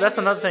 Oh, that's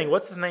another thing.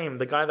 What's his name?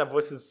 The guy that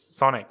voices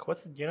Sonic. Do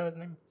you know his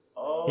name?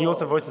 He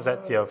also voices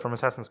Ezio from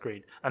Assassin's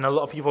Creed, and a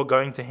lot of people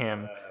going to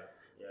him.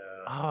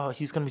 Oh,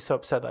 he's gonna be so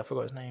upset that I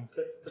forgot his name.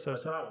 So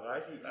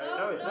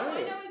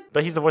sorry.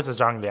 But he's the voice of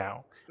Zhang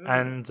Liao,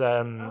 and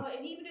And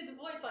he even did the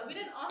voice. Like we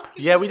didn't ask him.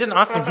 yeah, we didn't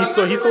ask him.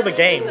 He saw the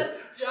game.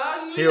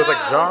 He was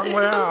like, "Zhang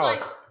Liao."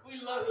 Like,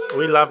 we love you.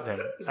 We loved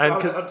him, and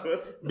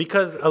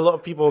because a lot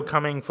of people were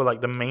coming for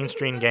like the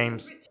mainstream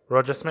games.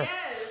 Roger Smith.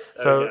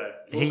 So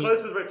he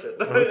close with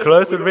Richard.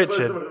 close with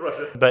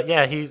Richard. But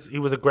yeah, he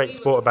was a great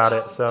sport about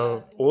it.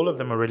 So all of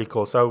them are really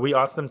cool. So we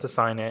asked them to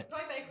sign it. Troy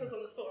Baker was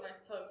on the spot and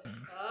I told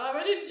him, "I'm a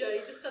ninja." He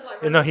just said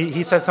like. No,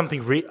 he said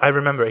something. I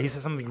remember it. He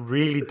said something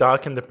really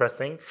dark and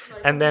depressing,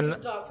 and then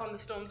Dark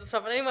thunderstorms and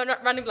stuff, and anyone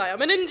randomly like,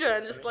 "I'm a ninja,"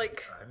 and just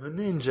like. I'm a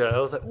ninja. I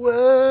was like,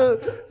 whoa,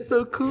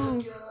 so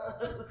cool.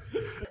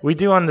 We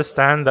do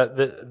understand that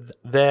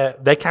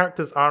their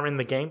characters are in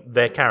the game,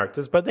 their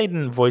characters, but they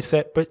didn't voice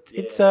it. But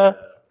it's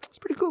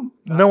pretty cool.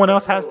 No one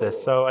else has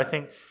this, so I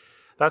think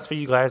that's for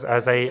you guys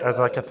as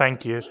like a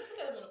thank you. Need to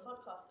get them on a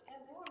podcast. Yeah,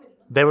 they were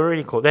really They were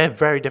really cool. They're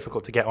very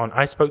difficult to get on.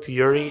 I spoke to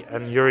Yuri,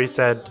 and Yuri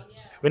said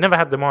we never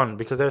had them on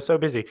because they were so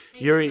busy.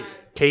 Yuri,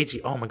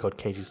 KG. Oh my God,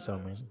 KG is so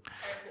amazing.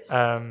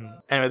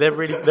 Anyway,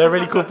 they're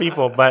really cool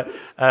people, but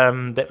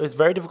it was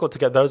very difficult to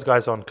get those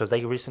guys on because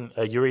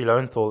Yuri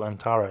Lowenthal and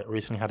Tara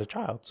recently had a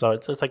child, so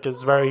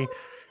it's very,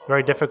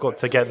 very difficult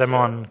to get them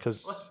on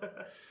because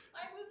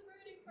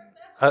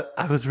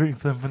I was rooting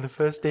for them from the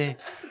first day.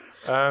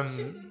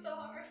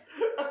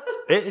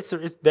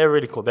 They're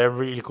really cool. They're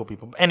really cool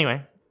people. But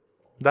anyway,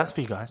 that's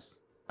for you guys.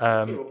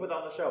 We'll put that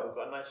on the shelf. We've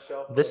got a nice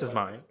shelf. This is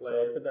mine. So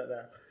I'll put that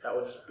there. That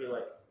will just be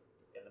like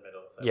in the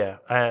middle. So.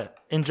 Yeah,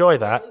 enjoy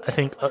that. I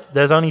think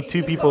there's only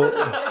 2 people.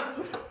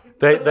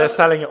 They're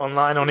selling it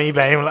online on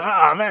eBay. I'm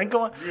like, man,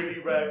 come on. Really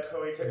rare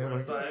Koei Tecmo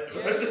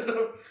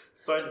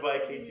signed by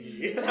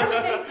KTE.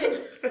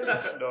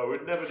 No,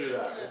 we'd never do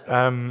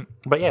that.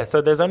 But yeah,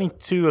 so there's only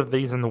 2 of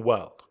these in the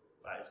world.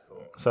 That is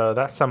cool. So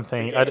that's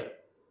something.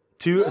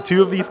 Two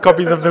of these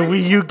copies of the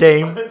Wii U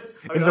game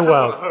in the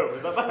world. Home.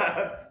 Is that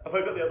bad? Have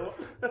I got the other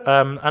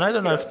one? And I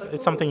don't know if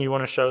it's something you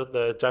want to show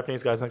the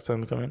Japanese guys next time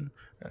they come in.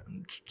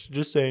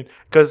 Just saying,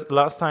 because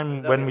last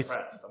time when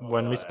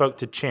we spoke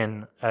to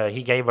Chin,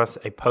 he gave us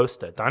a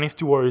poster,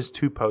 Dynasty Warriors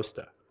 2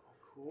 poster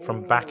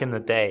from back in the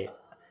day,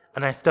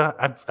 and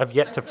I've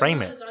yet to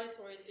frame it.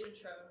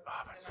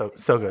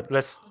 So good.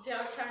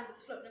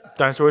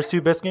 Dynasty Warriors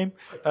 2 best game.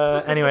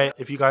 Anyway,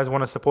 if you guys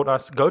want to support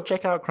us, go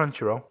check out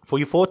Crunchyroll for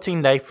your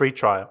 14-day free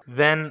trial.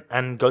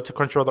 And go to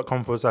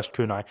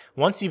crunchyroll.com/kunai.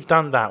 Once you've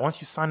done that,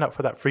 once you signed up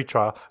for that free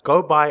trial,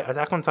 go buy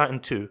Attack on Titan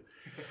 2,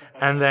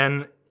 and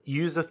then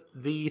use the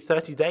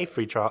 30-day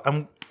free trial.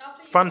 And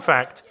fun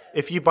fact,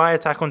 if you buy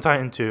Attack on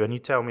Titan 2 and you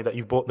tell me that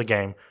you've bought the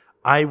game,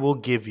 I will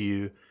give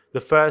you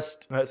the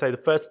first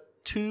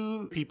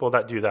 2 people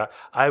that do that,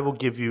 I will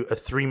give you a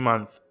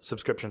 3-month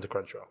subscription to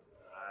Crunchyroll.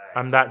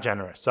 I'm that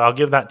generous. So I'll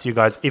give that to you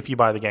guys if you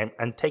buy the game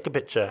and take a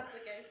picture.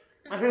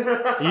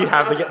 You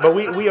have the game. But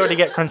we already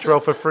get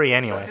Crunchyroll for free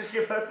anyway. Just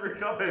give her 3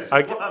 copies.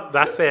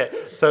 That's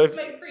it. So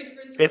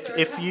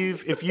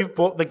if you've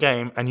bought the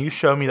game and you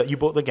show me that you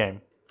bought the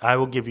game, I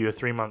will give you a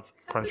 3-month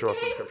Crunchyroll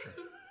subscription.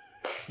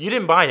 You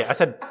didn't buy it. I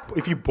said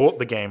if you bought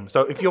the game.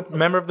 So if you're a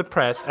member of the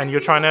press and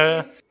you're trying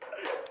to...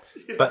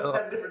 But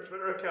 10 different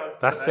Twitter accounts.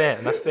 That's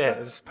it.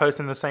 Just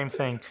posting the same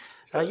thing.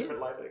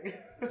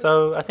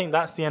 So I think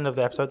that's the end of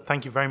the episode.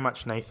 Thank you very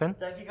much, Nathan.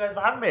 Thank you guys for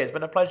having me. It's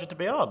been a pleasure to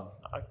be on.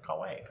 I can't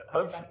wait.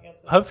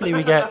 Hopefully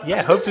we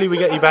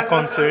get you back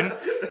on soon.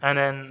 And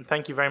then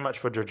thank you very much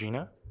for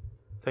Georgina.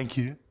 Thank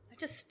you.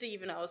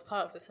 Even I was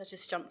part of this, I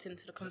just jumped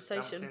into the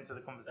conversation.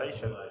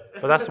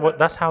 But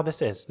that's how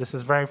this is. This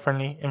is a very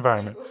friendly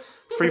environment.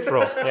 Free for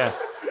all. Yeah.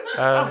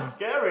 Sounds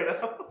scary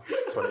now.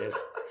 That's what it is.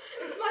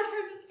 It's my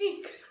turn to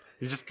speak.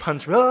 You just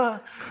punch. Give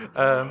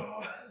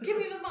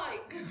me the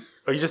mic.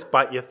 Or you just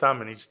bite your thumb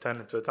and you just turn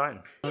into a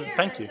titan.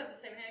 Thank you. Have the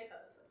same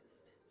haircut,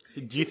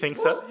 so Do you think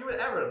so? You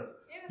and Aaron?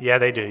 Yeah,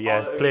 they do.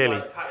 Yeah, clearly.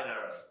 Like Titan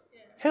Aaron.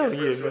 Hell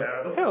you.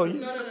 Hell you.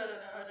 No.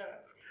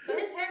 But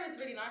his hair is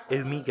really nice.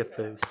 Omega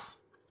Force.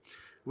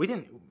 We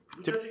didn't.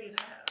 Judging his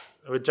hair.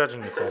 We're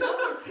judging his hair.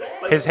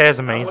 Like, His hair's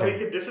He amazing.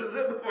 conditions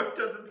it before it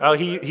turns into... Oh,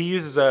 he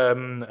uses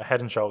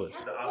Head and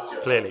Shoulders.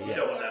 Clearly, You yeah.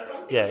 don't want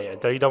that.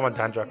 Yeah. You don't want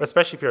dandruff,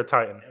 especially if you're a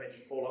titan. It makes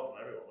you fall off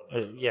on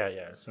everyone. Yeah.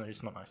 It's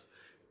not nice.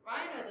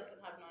 Rhino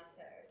doesn't have nice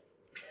hair.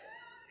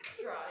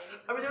 It's dry.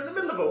 I mean, they're in the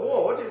middle of a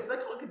war. They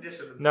can't condition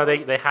themselves. No,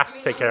 they have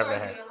to take care of their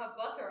hair. They'll have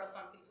butter or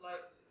something to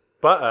like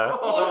Butter. oil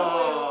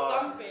or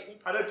something.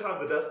 I know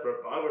times are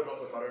desperate, but I would not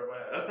put butter in my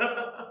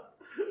hair.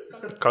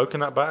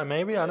 Coconut butter,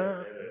 maybe? I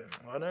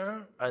don't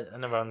know. I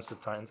never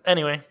understood Titans.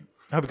 Anyway,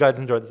 I hope you guys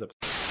enjoyed this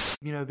episode.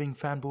 You know, being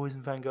fanboys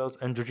and fangirls,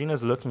 and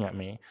Georgina's looking at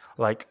me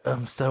like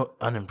I'm so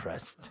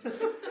unimpressed.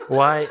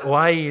 Why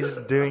are you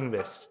just doing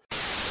this?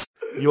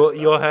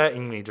 You're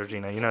hurting me,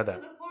 Georgina. You know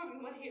that.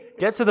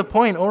 Get to the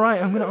point. All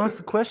right, I'm going to ask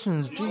the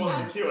questions. Jeez. She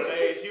wants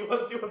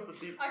the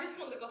deep... I just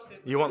want the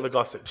gossip. You want the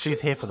gossip.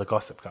 She's here for the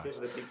gossip, guys.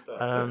 the deep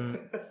stuff.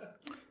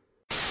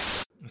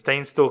 Stay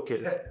in stool,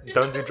 kids.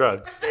 Don't do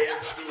drugs. Stay in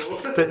stool.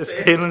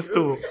 Stay in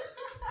stool.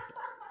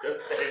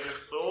 Just stay in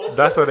stool.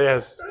 That's what it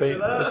is.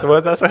 That's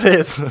what it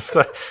is.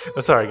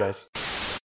 Sorry, guys.